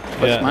the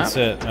yeah, that's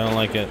it. I don't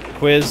like it.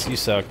 Quiz, you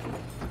suck.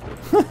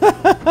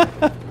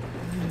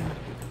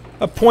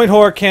 A point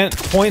whore can't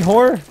point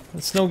whore?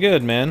 That's no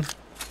good, man.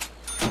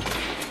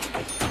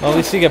 Well, at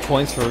least you get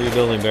points for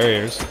rebuilding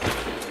barriers.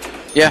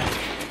 Yeah.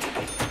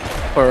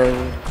 For...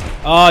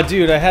 Oh,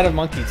 dude, I had a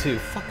monkey too.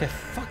 Fuck, I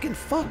fucking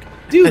fuck.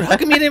 Dude, how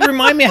come you didn't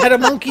remind me I had a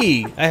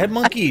monkey? I had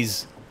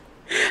monkeys.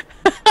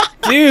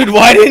 Dude,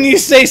 why didn't you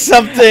say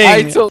something?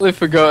 I totally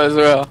forgot as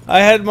well. I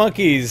had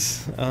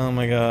monkeys. Oh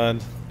my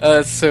god.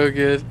 That's so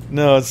good.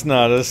 No, it's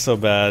not. That's so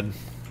bad.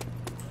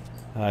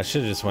 I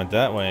should have just went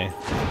that way.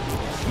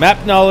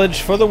 Map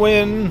knowledge for the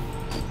win.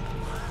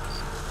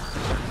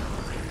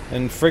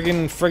 And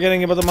friggin'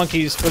 forgetting about the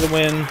monkeys for the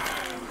win.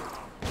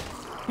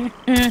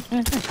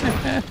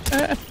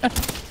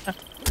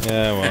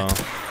 Yeah, well.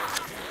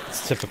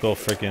 It's typical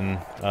frickin'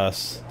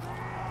 us.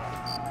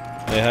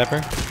 Hey,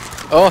 Hyper?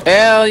 Oh,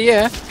 hell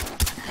yeah.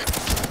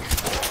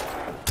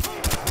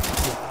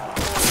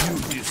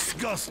 You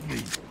disgust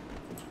me.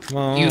 Come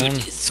on. You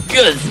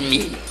disgust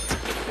me.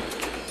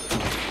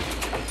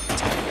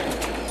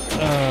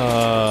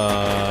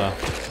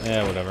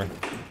 Yeah, whatever.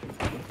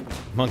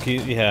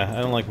 Monkeys, yeah,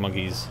 I don't like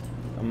monkeys.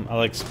 I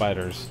like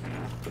spiders.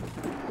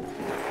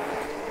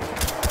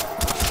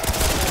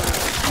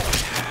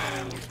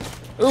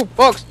 Ooh,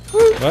 box.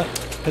 Woo. What?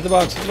 Hit the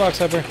box,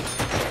 Hyper.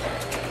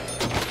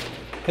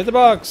 Hit the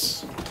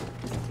box!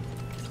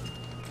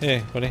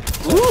 Hey, buddy.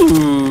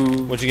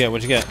 Ooh. What'd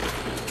you get?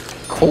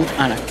 Colt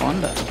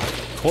Anaconda.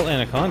 Colt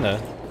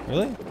Anaconda?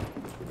 Really?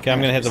 Okay, I'm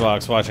gonna hit the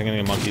box. Watch, I'm gonna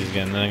get monkeys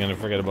again, and then I'm gonna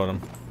forget about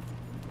them.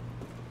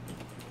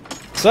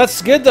 So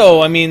that's good,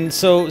 though. I mean,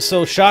 so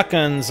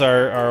shotguns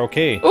are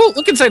okay. Oh,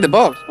 look inside the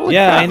box. Holy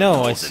yeah, crap. I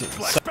know.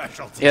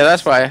 Yeah,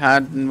 that's what I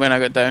had when I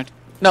got down.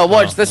 No,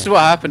 watch. This is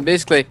what happened.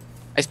 Basically,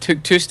 I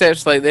took 2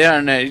 steps like there,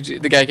 and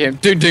the guy came,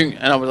 ding, ding,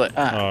 and I was like,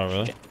 ah. Oh,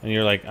 really? Okay. And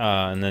you're like,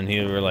 and then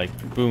you were like,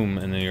 boom,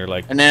 and then you're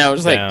like, and then I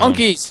was down. like,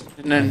 monkeys,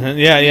 and then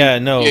yeah,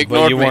 no,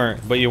 but you me.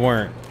 weren't. But you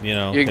weren't. You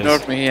know. You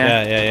ignored me.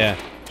 Yeah. Yeah.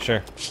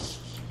 Sure.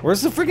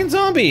 Where's the freaking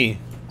zombie?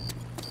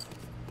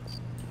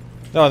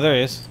 Oh, there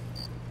he is.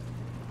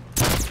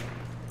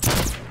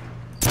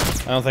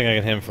 I don't think I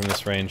can hit him from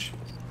this range.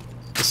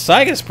 The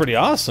Saiga's pretty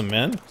awesome,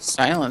 man.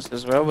 Silence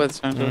as well, but it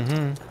sounds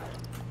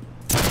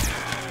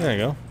There you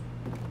go.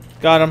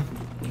 Got him.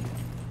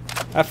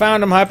 I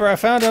found him, Hyper. I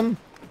found him.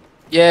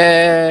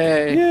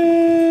 Yay!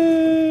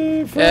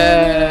 Yay!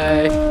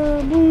 Yay!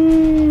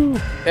 Woo!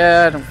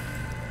 Got him.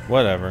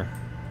 Whatever.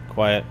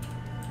 Quiet.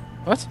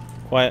 What?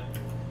 Quiet.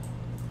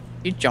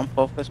 You jump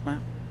off this map?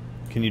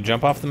 Can you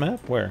jump off the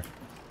map? Where?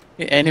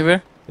 Yeah,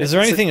 anywhere. Is there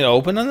anything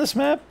open on this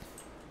map?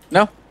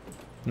 No.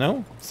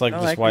 No? It's like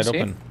No, just wide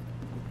open. it.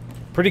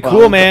 Pretty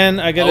cool, man.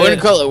 I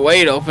wouldn't call it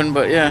wide open,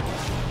 but yeah.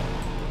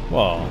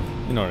 Well,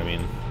 you know what I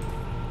mean.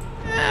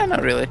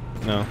 Not really.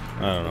 No,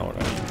 I don't know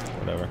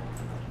whatever.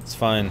 It's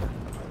fine.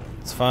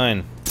 It's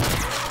fine.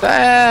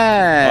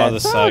 Oh, the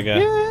Saiga.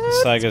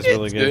 The Saiga's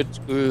really good. It's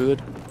good.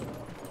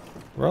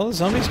 Where are all the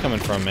zombies coming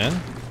from, man?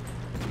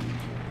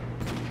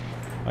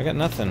 I got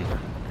nothing.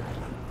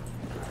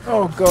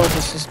 Oh god,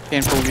 this is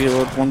painful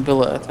reload, 1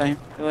 bullet at a time,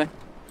 really.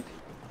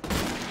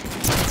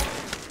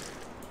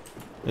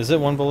 Is it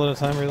 1 bullet at a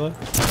time, reload?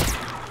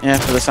 Yeah,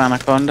 for this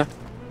anaconda.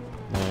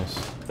 Nice.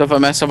 So if I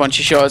miss a bunch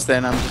of shots,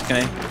 then I'm just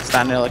gonna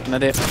stand there like an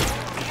idiot.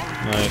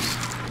 Nice.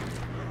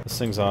 This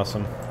thing's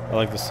awesome. I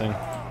like this thing.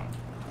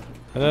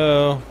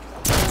 Hello.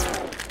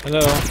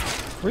 Hello.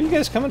 Where are you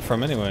guys coming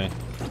from, anyway?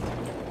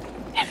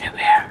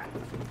 Everywhere.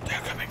 They're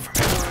coming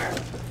from everywhere.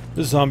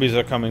 The zombies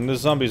are coming. The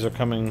zombies are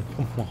coming.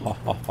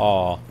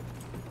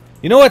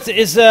 You know what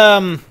is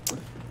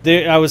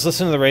I was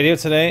listening to the radio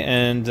today,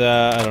 and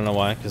I don't know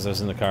why, because I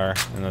was in the car,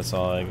 and that's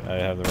all I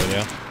have the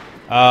radio.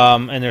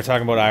 And they're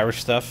talking about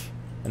Irish stuff,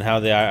 and how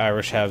the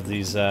Irish have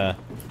these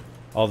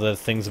all the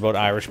things about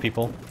Irish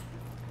people.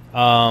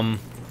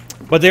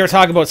 But they were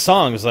talking about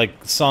songs,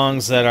 like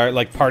songs that are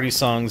like party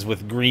songs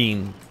with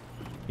green,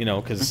 you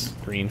know, because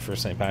green for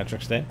St.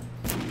 Patrick's Day.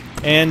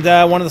 And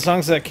one of the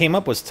songs that came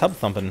up was Tub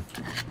Thumpin'.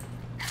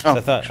 Oh,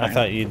 I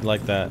thought you'd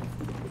like that.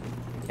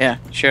 Yeah,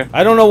 sure.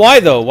 I don't know why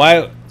though.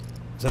 Why?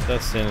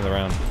 That's the end of the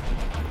round.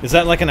 Is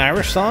that like an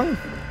Irish song?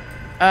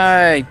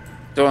 I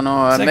don't know.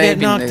 I get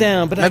knocked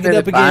down, but I get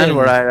up again. again.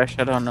 Were Irish,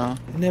 I don't know.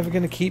 You're never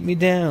gonna keep me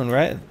down,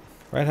 right?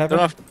 Right, I don't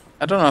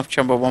know if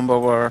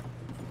Chumbawamba were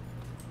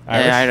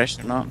Irish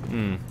or not.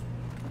 Hmm.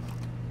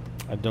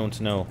 I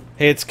don't know.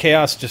 Hey, it's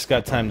Chaos. Just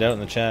got timed out in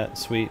the chat.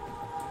 Sweet.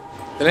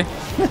 Did he?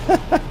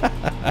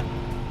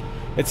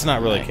 It's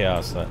not really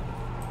Chaos, though.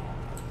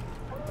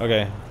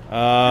 Okay.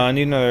 I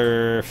need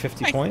another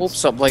 50 points.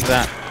 Hopes up like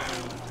that.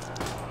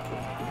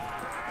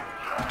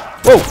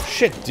 Whoa!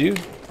 Shit,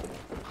 dude.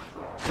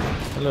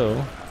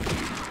 Hello.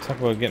 Talk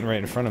about getting right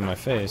in front of my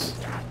face.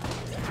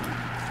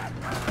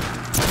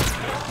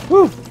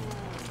 Woo!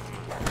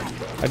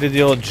 I did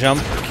the old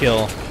jump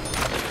kill.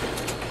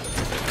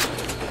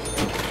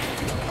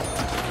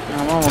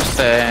 I'm almost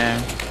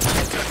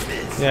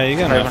Yeah, you're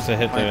gonna have to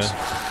hit the...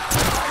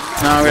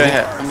 No,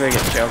 I'm gonna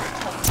get jumped.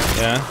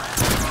 Yeah?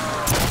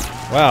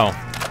 Wow.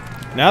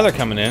 Now they're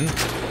coming in.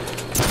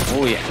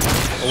 Oh yeah.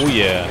 Oh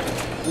yeah.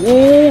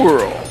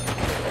 Ooh.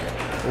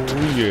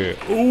 Oh yeah.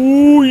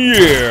 Oh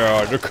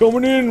yeah. They're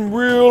coming in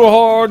real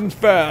hard and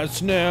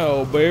fast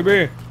now,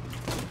 baby.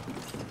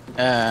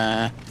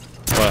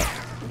 What?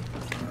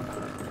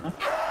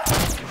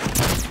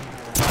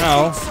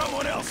 Ow.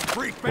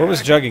 Where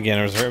was Jug again?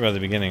 It was right by the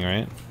beginning,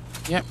 right?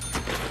 Yep.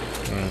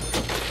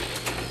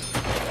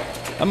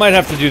 I might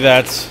have to do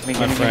that,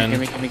 my friend.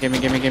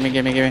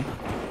 Gimme.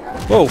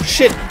 Whoa,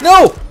 shit!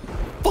 No!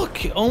 Fuck!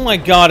 Oh my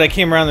god, I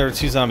came around, there were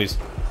 2 zombies.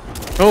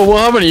 Oh, what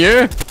happened to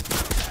you?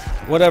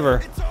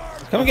 Whatever.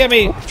 Come and get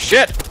me!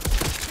 Shit!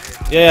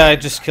 Yeah, I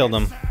just killed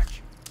him.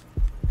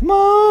 Come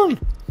on!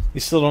 You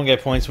still don't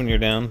get points when you're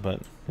down,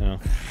 but, you know.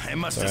 I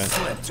must have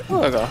slipped.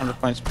 Oh, I got 100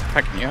 points for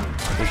picking you up.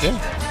 Did you?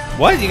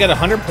 What? You got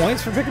 100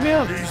 points for picking me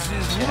up? This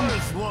is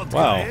worth what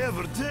Wow. I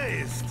ever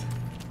taste.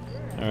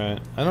 Alright.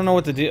 I don't know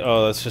what to do.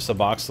 Oh, that's just a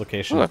box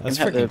location. Oh, That's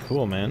freaking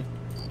cool, man.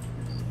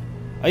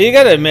 You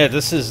gotta admit,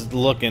 this is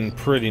looking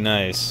pretty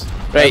nice.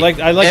 Right,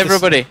 I like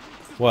everybody.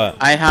 What?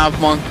 I have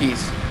monkeys.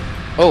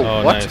 Oh,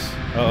 what? Nice.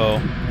 Uh-oh.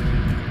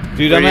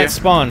 Dude, I'm at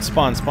spawn.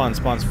 Spawn.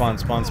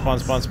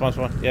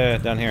 Yeah,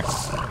 down here.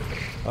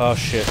 Oh,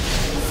 shit.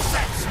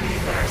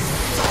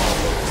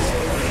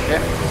 Yeah.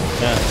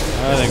 Yeah,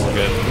 I think we're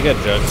good. We got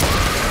Jug.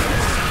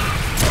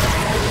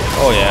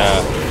 Oh,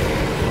 yeah.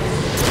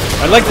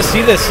 I'd like to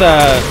see this,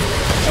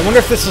 I wonder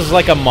if this is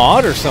like a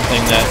mod or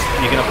something that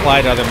you can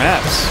apply to other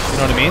maps. You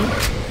know what I mean?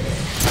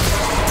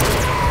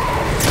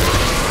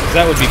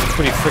 That would be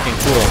pretty freaking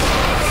cool.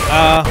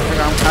 I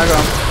got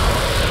him.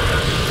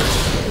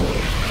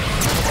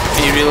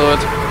 Can you reload?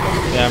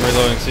 Yeah, I'm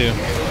reloading too.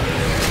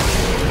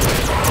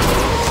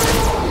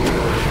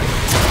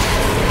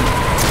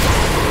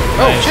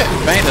 Oh Nice. shit,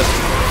 behind us.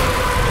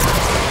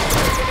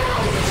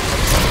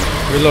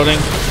 Reloading.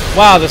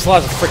 Wow, there's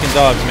lots of freaking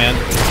dogs, man.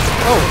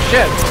 Oh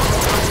shit.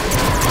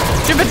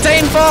 Stupid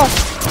Titan fall.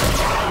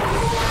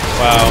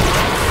 Wow.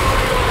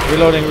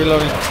 Reloading,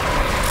 reloading.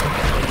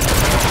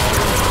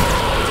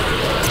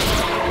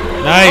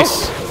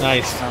 Nice,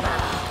 nice.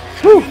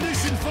 Whew.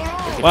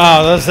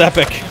 Wow, that was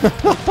epic.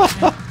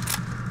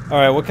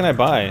 Alright, what can I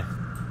buy?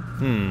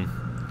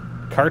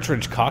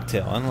 Cartridge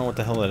cocktail. I don't know what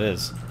the hell that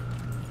is.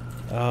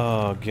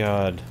 Oh,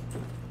 God.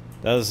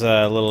 That was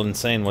a little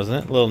insane,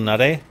 wasn't it? A little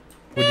nutty,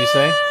 would you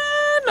say?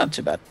 Not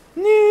too bad.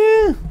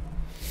 Yeah.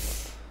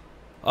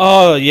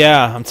 Oh,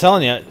 yeah, I'm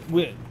telling you.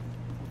 We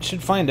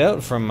should find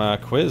out from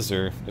Quiz,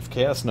 or if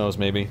Chaos knows,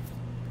 maybe.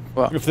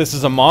 What? If this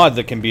is a mod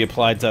that can be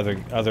applied to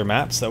other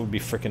maps, that would be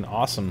freaking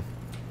awesome.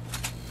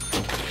 You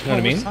know what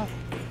I mean?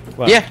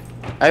 What? Yeah,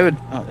 I would.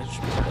 Oh,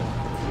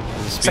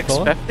 Is this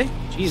Piccolo?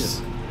 650?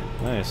 Jesus.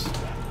 Nice.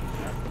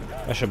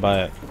 I should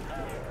buy it.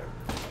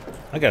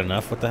 I got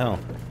enough. What the hell?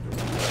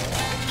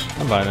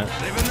 I'm buying it.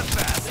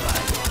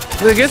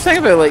 The good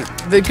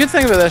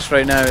thing about this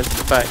right now is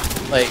the fact,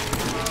 like,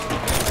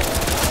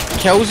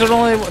 kills are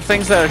only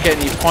things that are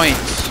getting you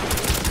points.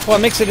 Well,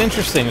 it makes it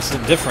interesting. It's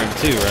different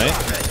too, right?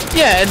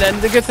 Yeah, and then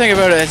the good thing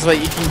about it is, like,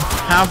 you can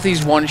have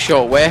these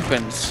one-shot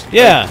weapons.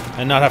 Yeah,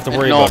 and not have to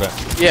worry about it.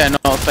 Yeah,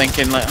 not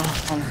thinking like,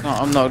 oh,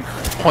 I'm not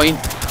point,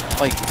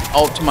 like,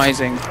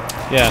 optimizing.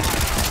 Yeah.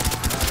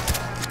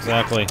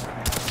 Exactly.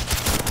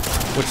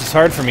 Which is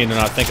hard for me to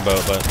not think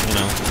about, but, you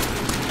know.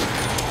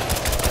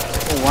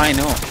 Oh, why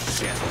not?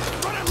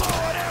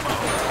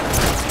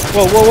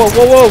 Whoa, whoa, whoa,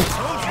 whoa, whoa!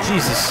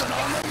 Jesus.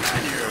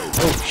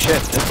 Oh,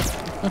 shit.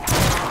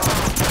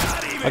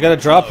 I got a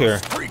drop here.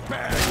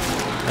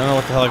 I don't know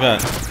what the hell I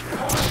got.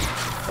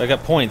 I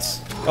got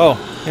points. Oh,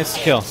 hits to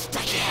kill.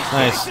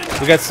 Nice.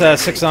 We got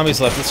 6 zombies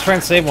left. Let's try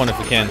and save one if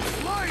we can.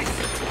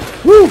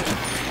 Woo!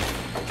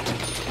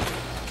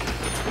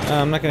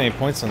 I'm not getting any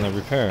points on the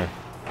repair.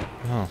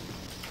 Oh.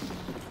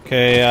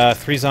 Okay,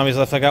 3 zombies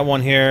left. I got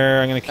one here.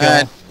 I'm gonna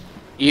kill.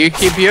 You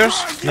keep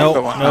yours? No,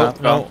 no,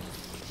 no.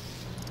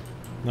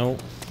 No.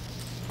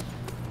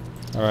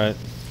 Alright.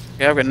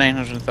 Okay, I've got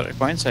 930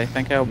 points. I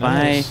think I'll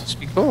buy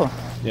Speed Cola.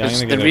 Yeah, I'm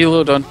gonna get the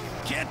reload on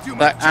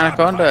that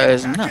Anaconda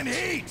is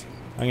nuts.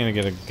 I'm gonna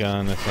get a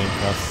gun, I think.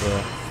 That's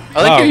the...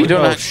 I like how you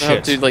don't actually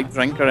have to, like,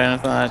 drink or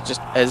anything. It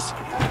just is.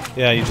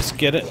 Yeah, you just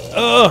get it.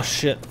 Oh,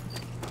 shit.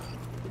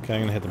 Okay,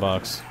 I'm gonna hit the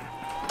box.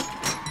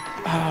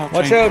 Oh,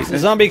 watch out! The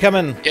zombie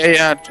coming! Yeah,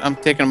 yeah, I'm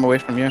taking him away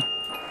from you.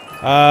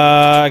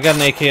 I got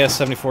an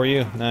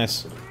AKS-74U.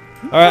 Nice.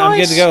 Alright, I'm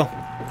good to go.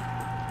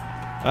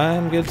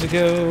 I'm good to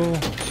go.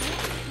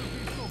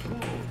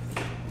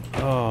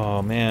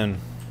 Oh, man.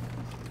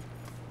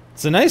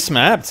 It's a nice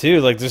map, too.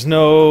 Like, there's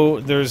no,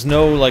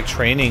 like,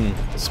 training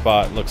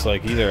spot, looks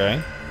like, either,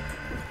 eh?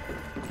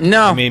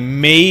 No. I mean,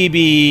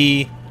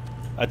 maybe,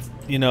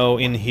 you know,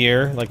 in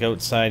here, like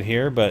outside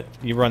here, but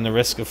you run the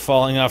risk of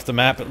falling off the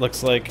map, it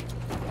looks like.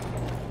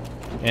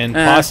 And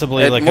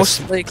possibly, like,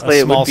 most likely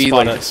a small it would be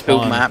spot like at a full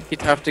spawn. map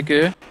you'd have to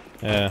go.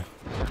 Yeah.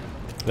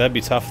 That'd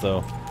be tough,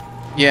 though.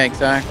 Yeah,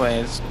 exactly.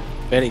 It's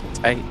very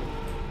tight.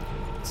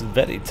 It's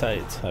very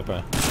tight.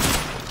 Hyper.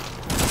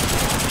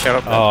 Shut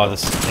up. Oh,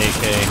 this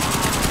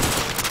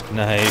AK.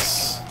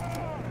 Nice.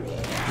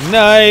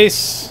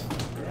 Nice!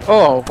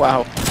 Oh,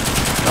 wow.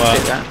 Wow.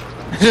 Take that.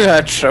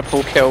 A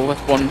triple kill with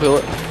one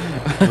bullet.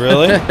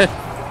 Really?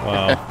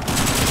 Wow.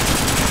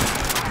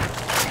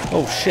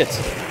 Oh, shit.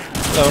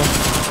 Hello.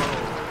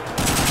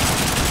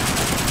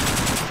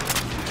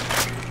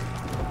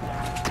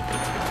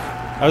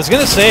 I was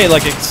gonna say,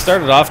 like, it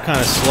started off kind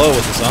of slow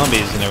with the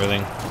zombies and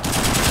everything.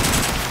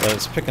 But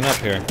it's picking up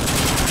here.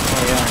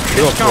 Oh, yeah.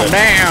 Real It's going quick.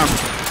 down.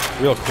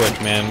 Real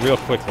quick, man. Real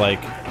quick,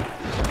 like.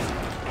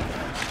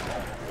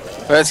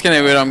 But it's kind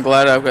of weird. I'm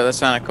glad I've got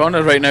this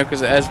Anaconda right now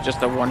because it is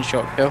just a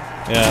one-shot kill.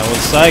 Yeah, well,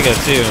 Saiga,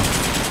 too.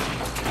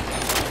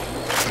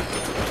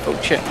 Oh,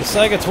 shit. The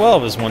Saiga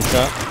 12 is one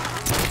shot.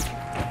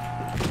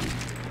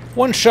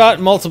 One shot,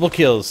 multiple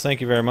kills. Thank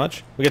you very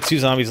much. We got 2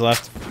 zombies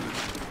left.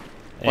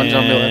 One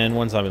zombie left. And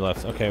 1 zombie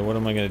left. Okay, what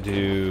am I gonna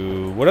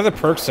do? What other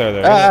perks are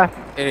there? Ah,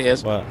 here he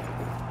is. What?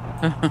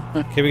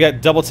 Okay, we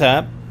got double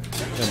tap.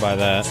 Gonna buy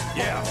that.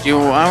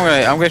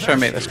 I'm gonna try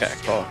and make this guy a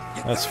call.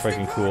 That's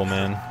freaking cool,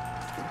 man.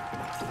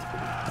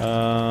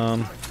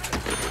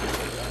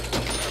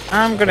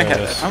 I'm gonna hit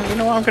this. it. You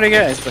know what I'm gonna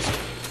get is this.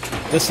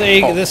 This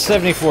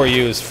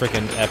 74U is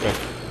freaking epic.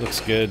 Looks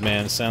good,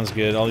 man. Sounds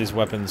good. All these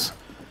weapons.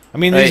 I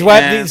mean,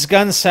 Right, these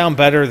guns sound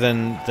better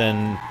than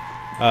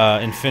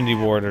Infinity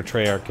Ward or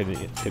Treyarch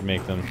could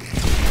make them.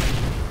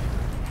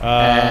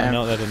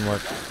 No, that didn't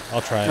work.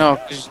 I'll try it. No,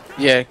 cause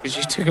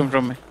you took him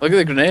from me. Look at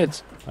the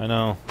grenades. I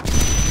know.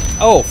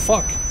 Oh,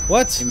 fuck.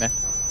 What? You man.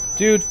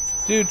 Dude.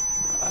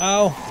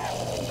 Ow.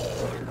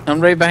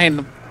 I'm right behind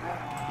them.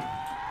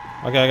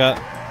 Okay, I got...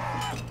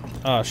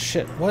 Oh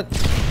shit! What?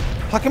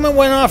 How come it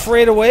went off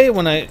right away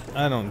when I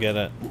don't get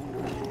it.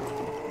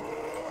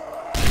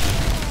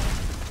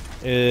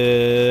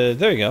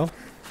 There you go.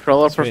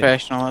 Crawler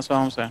professional. That's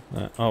all I'm saying.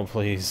 Oh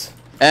please.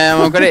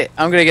 I'm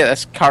gonna get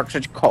this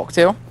cartridge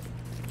cocktail.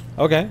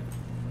 Okay.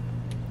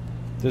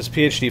 This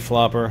PhD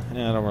flopper.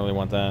 Yeah, I don't really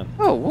want that.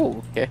 Oh,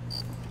 whoa, okay.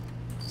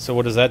 So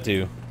what does that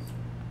do?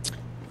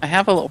 I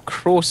have a little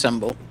crow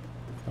symbol.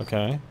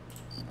 Okay.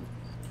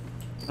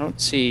 I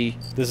don't see.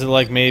 Does it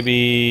like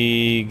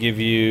maybe give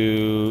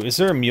you? Is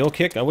there a mule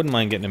kick? I wouldn't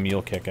mind getting a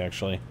mule kick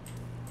actually.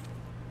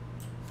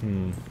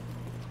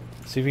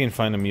 See if you can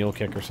find a mule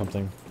kick or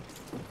something.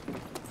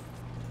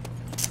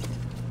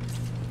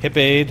 Hip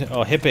aid.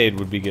 Oh, hip aid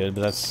would be good,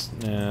 but that's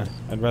yeah.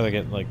 I'd rather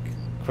get like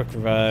quick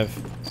revive.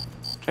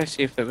 Try to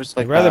see if it was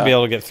like. I'd rather be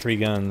able to get 3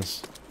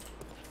 guns.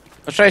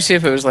 I'll try to see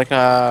if it was like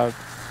a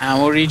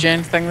ammo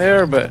regen thing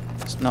there, but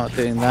it's not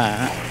doing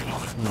that.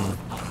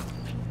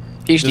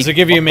 Does it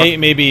give you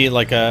maybe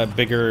like a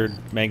bigger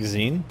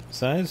magazine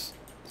size?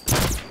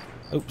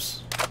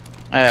 Oops.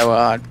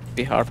 Well, it'd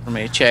be hard for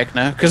me to check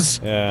now, because...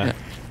 Yeah.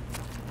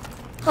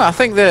 Well, I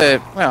think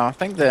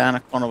the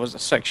Anaconda was a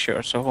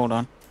 6-shooter, so hold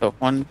on. So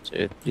 1,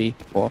 2, 3,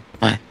 4,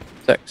 5,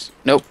 6.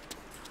 Nope.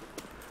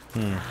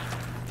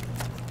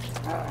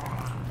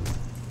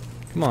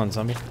 Come on,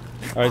 zombie.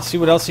 Alright, see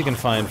what else you can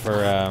find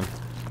for,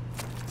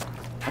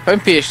 I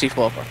found PhD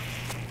flopper.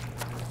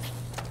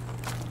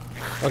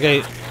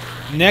 Okay,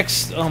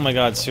 next... Oh my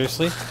god,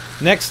 seriously?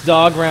 Next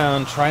dog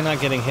round, try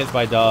not getting hit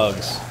by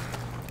dogs.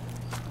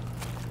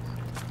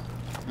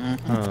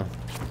 Huh.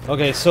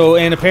 Okay, so,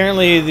 and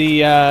apparently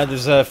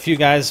there's a few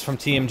guys from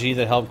TMG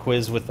that helped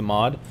Quiz with the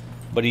mod,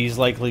 but he's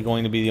likely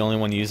going to be the only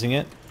one using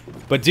it.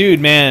 But dude,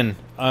 man,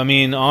 I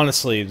mean,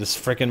 honestly, this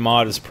frickin'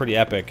 mod is pretty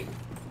epic.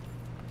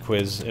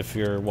 Quiz, if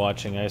you're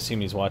watching. I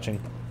assume he's watching.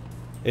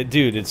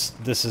 Dude,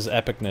 this is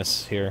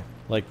epicness here.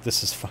 Like,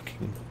 this is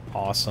fucking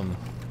awesome.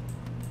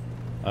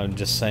 I'm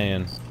just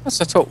saying. That's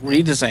a total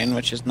redesign,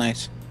 which is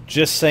nice.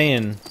 Just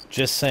saying.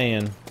 Just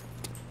saying.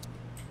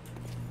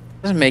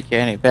 Doesn't make you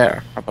any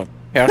better of a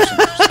person.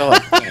 Still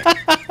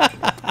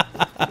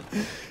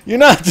you're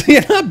not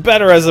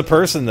better as a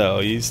person though.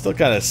 You still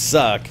kind of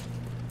suck,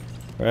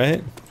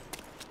 right?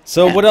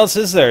 So yeah. What else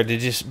is there?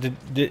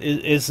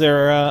 Is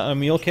there a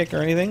mule kick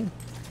or anything?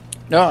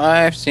 No,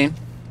 I've seen.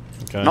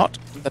 Okay. Not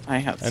that I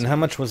have. And how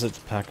much was it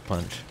pack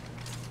punch?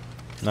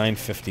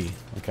 $9.50.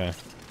 Okay.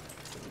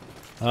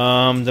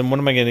 Then what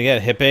am I gonna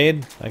get? Hip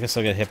aid? I guess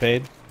I'll get hip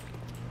aid.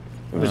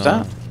 What was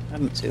that? I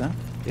didn't see that.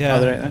 Yeah,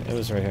 oh, right it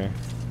was right here.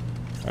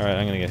 All right,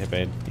 I'm gonna get hip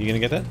aid. You gonna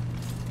get that?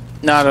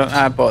 No, I don't.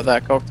 I bought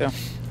that cocktail.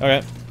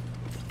 Okay.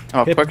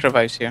 Oh, quick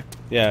revives here.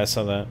 Yeah, I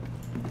saw that.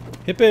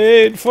 Hip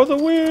aid for the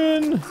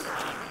win.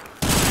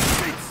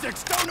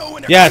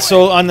 Yeah,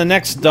 so on the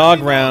next dog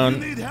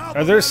round,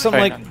 are there some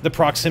like the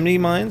proximity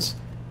mines?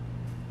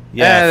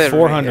 Yeah,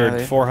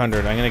 400,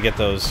 400. I'm gonna get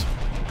those.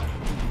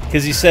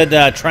 Because he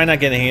said, try not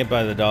getting hit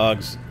by the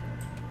dogs.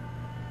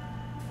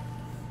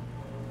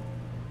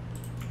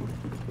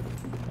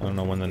 I don't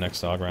know when the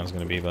next dog round is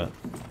going to be, but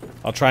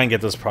I'll try and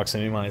get those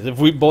proximity mines. If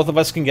both of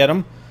us can get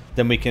them,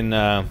 then we can...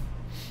 I'm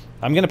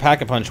going to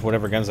pack a punch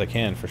whatever guns I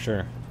can, for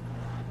sure.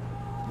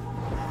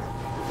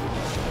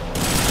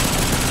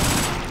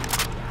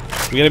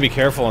 We got to be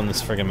careful on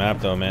this friggin' map,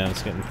 though, man.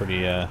 It's getting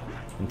pretty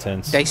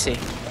intense. Dicey.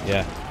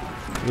 Yeah.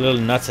 A little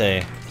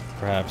nutty,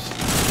 perhaps.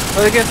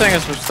 Well, the good thing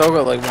is we've still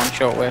got like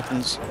one-shot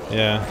weapons.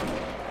 Yeah.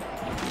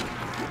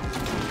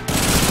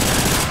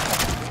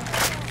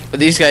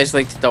 But these guys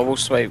like to double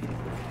swipe.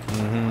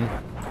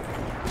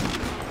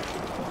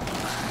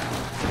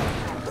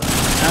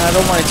 I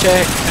don't want to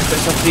check if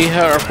it's a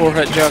 3-hit or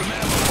 4-hit jug.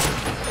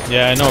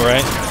 Yeah, I know,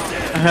 right?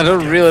 I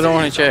really don't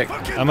want to check.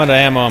 I'm out of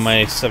ammo on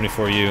my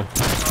 74U.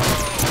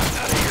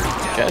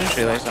 I just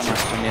realized I'm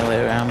actually nearly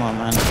out of ammo on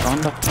my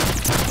Anaconda.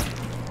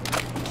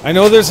 I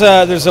know there's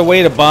a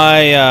way to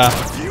buy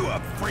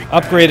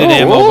upgraded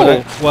ammo,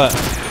 but what?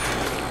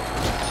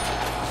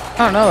 I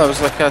don't know, there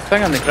was like a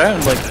thing on the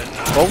ground, like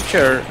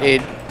vulture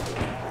aid.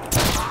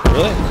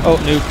 Really? Oh,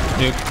 nuke.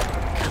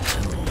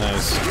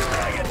 Nice.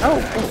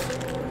 Oh.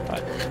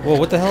 Whoa,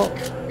 what the hell?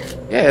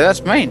 Yeah,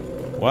 that's mine.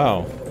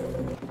 Wow.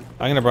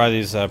 I'm gonna buy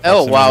these.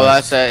 Oh wow,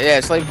 mines. That's yeah,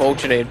 it's like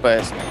vulture aid, but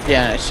it's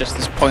just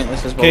as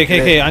pointless as vulture aid.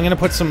 Okay. I'm gonna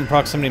put some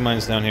proximity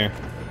mines down here.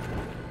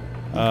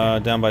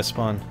 Down by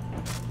spawn.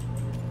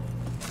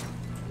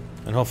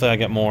 And hopefully I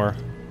get more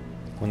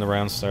when the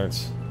round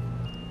starts.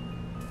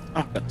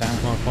 Oh, god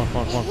damn. Come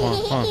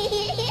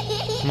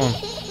on.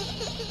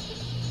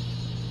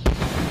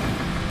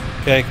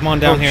 Okay, come on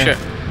down here. Shit.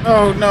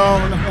 Oh no.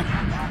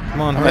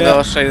 Come on, I'm hurry at the up.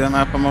 other side of the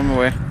map, I'm on my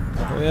way.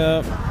 Hurry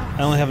up.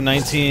 I only have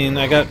 19.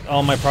 I got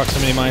all my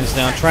proximity mines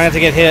down. Try not to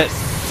get hit.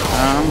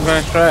 I'm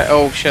gonna try.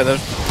 Oh shit,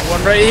 there's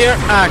one right here.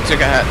 Ah, I took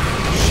a hit.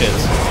 Shit.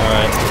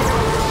 Alright.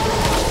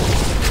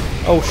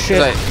 Oh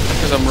shit.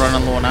 Because I'm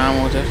running low on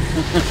ammo, dude.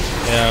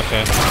 Yeah,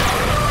 okay.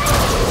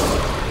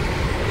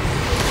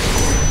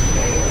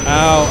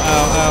 Ow,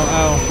 that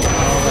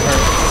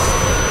hurt.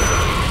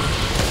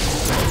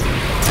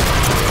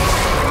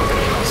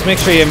 Just make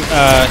sure you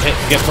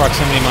get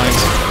proximity mines.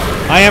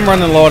 I am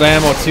running low on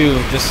ammo too,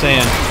 just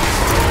saying.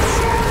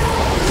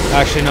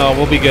 Actually, no,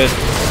 we'll be good.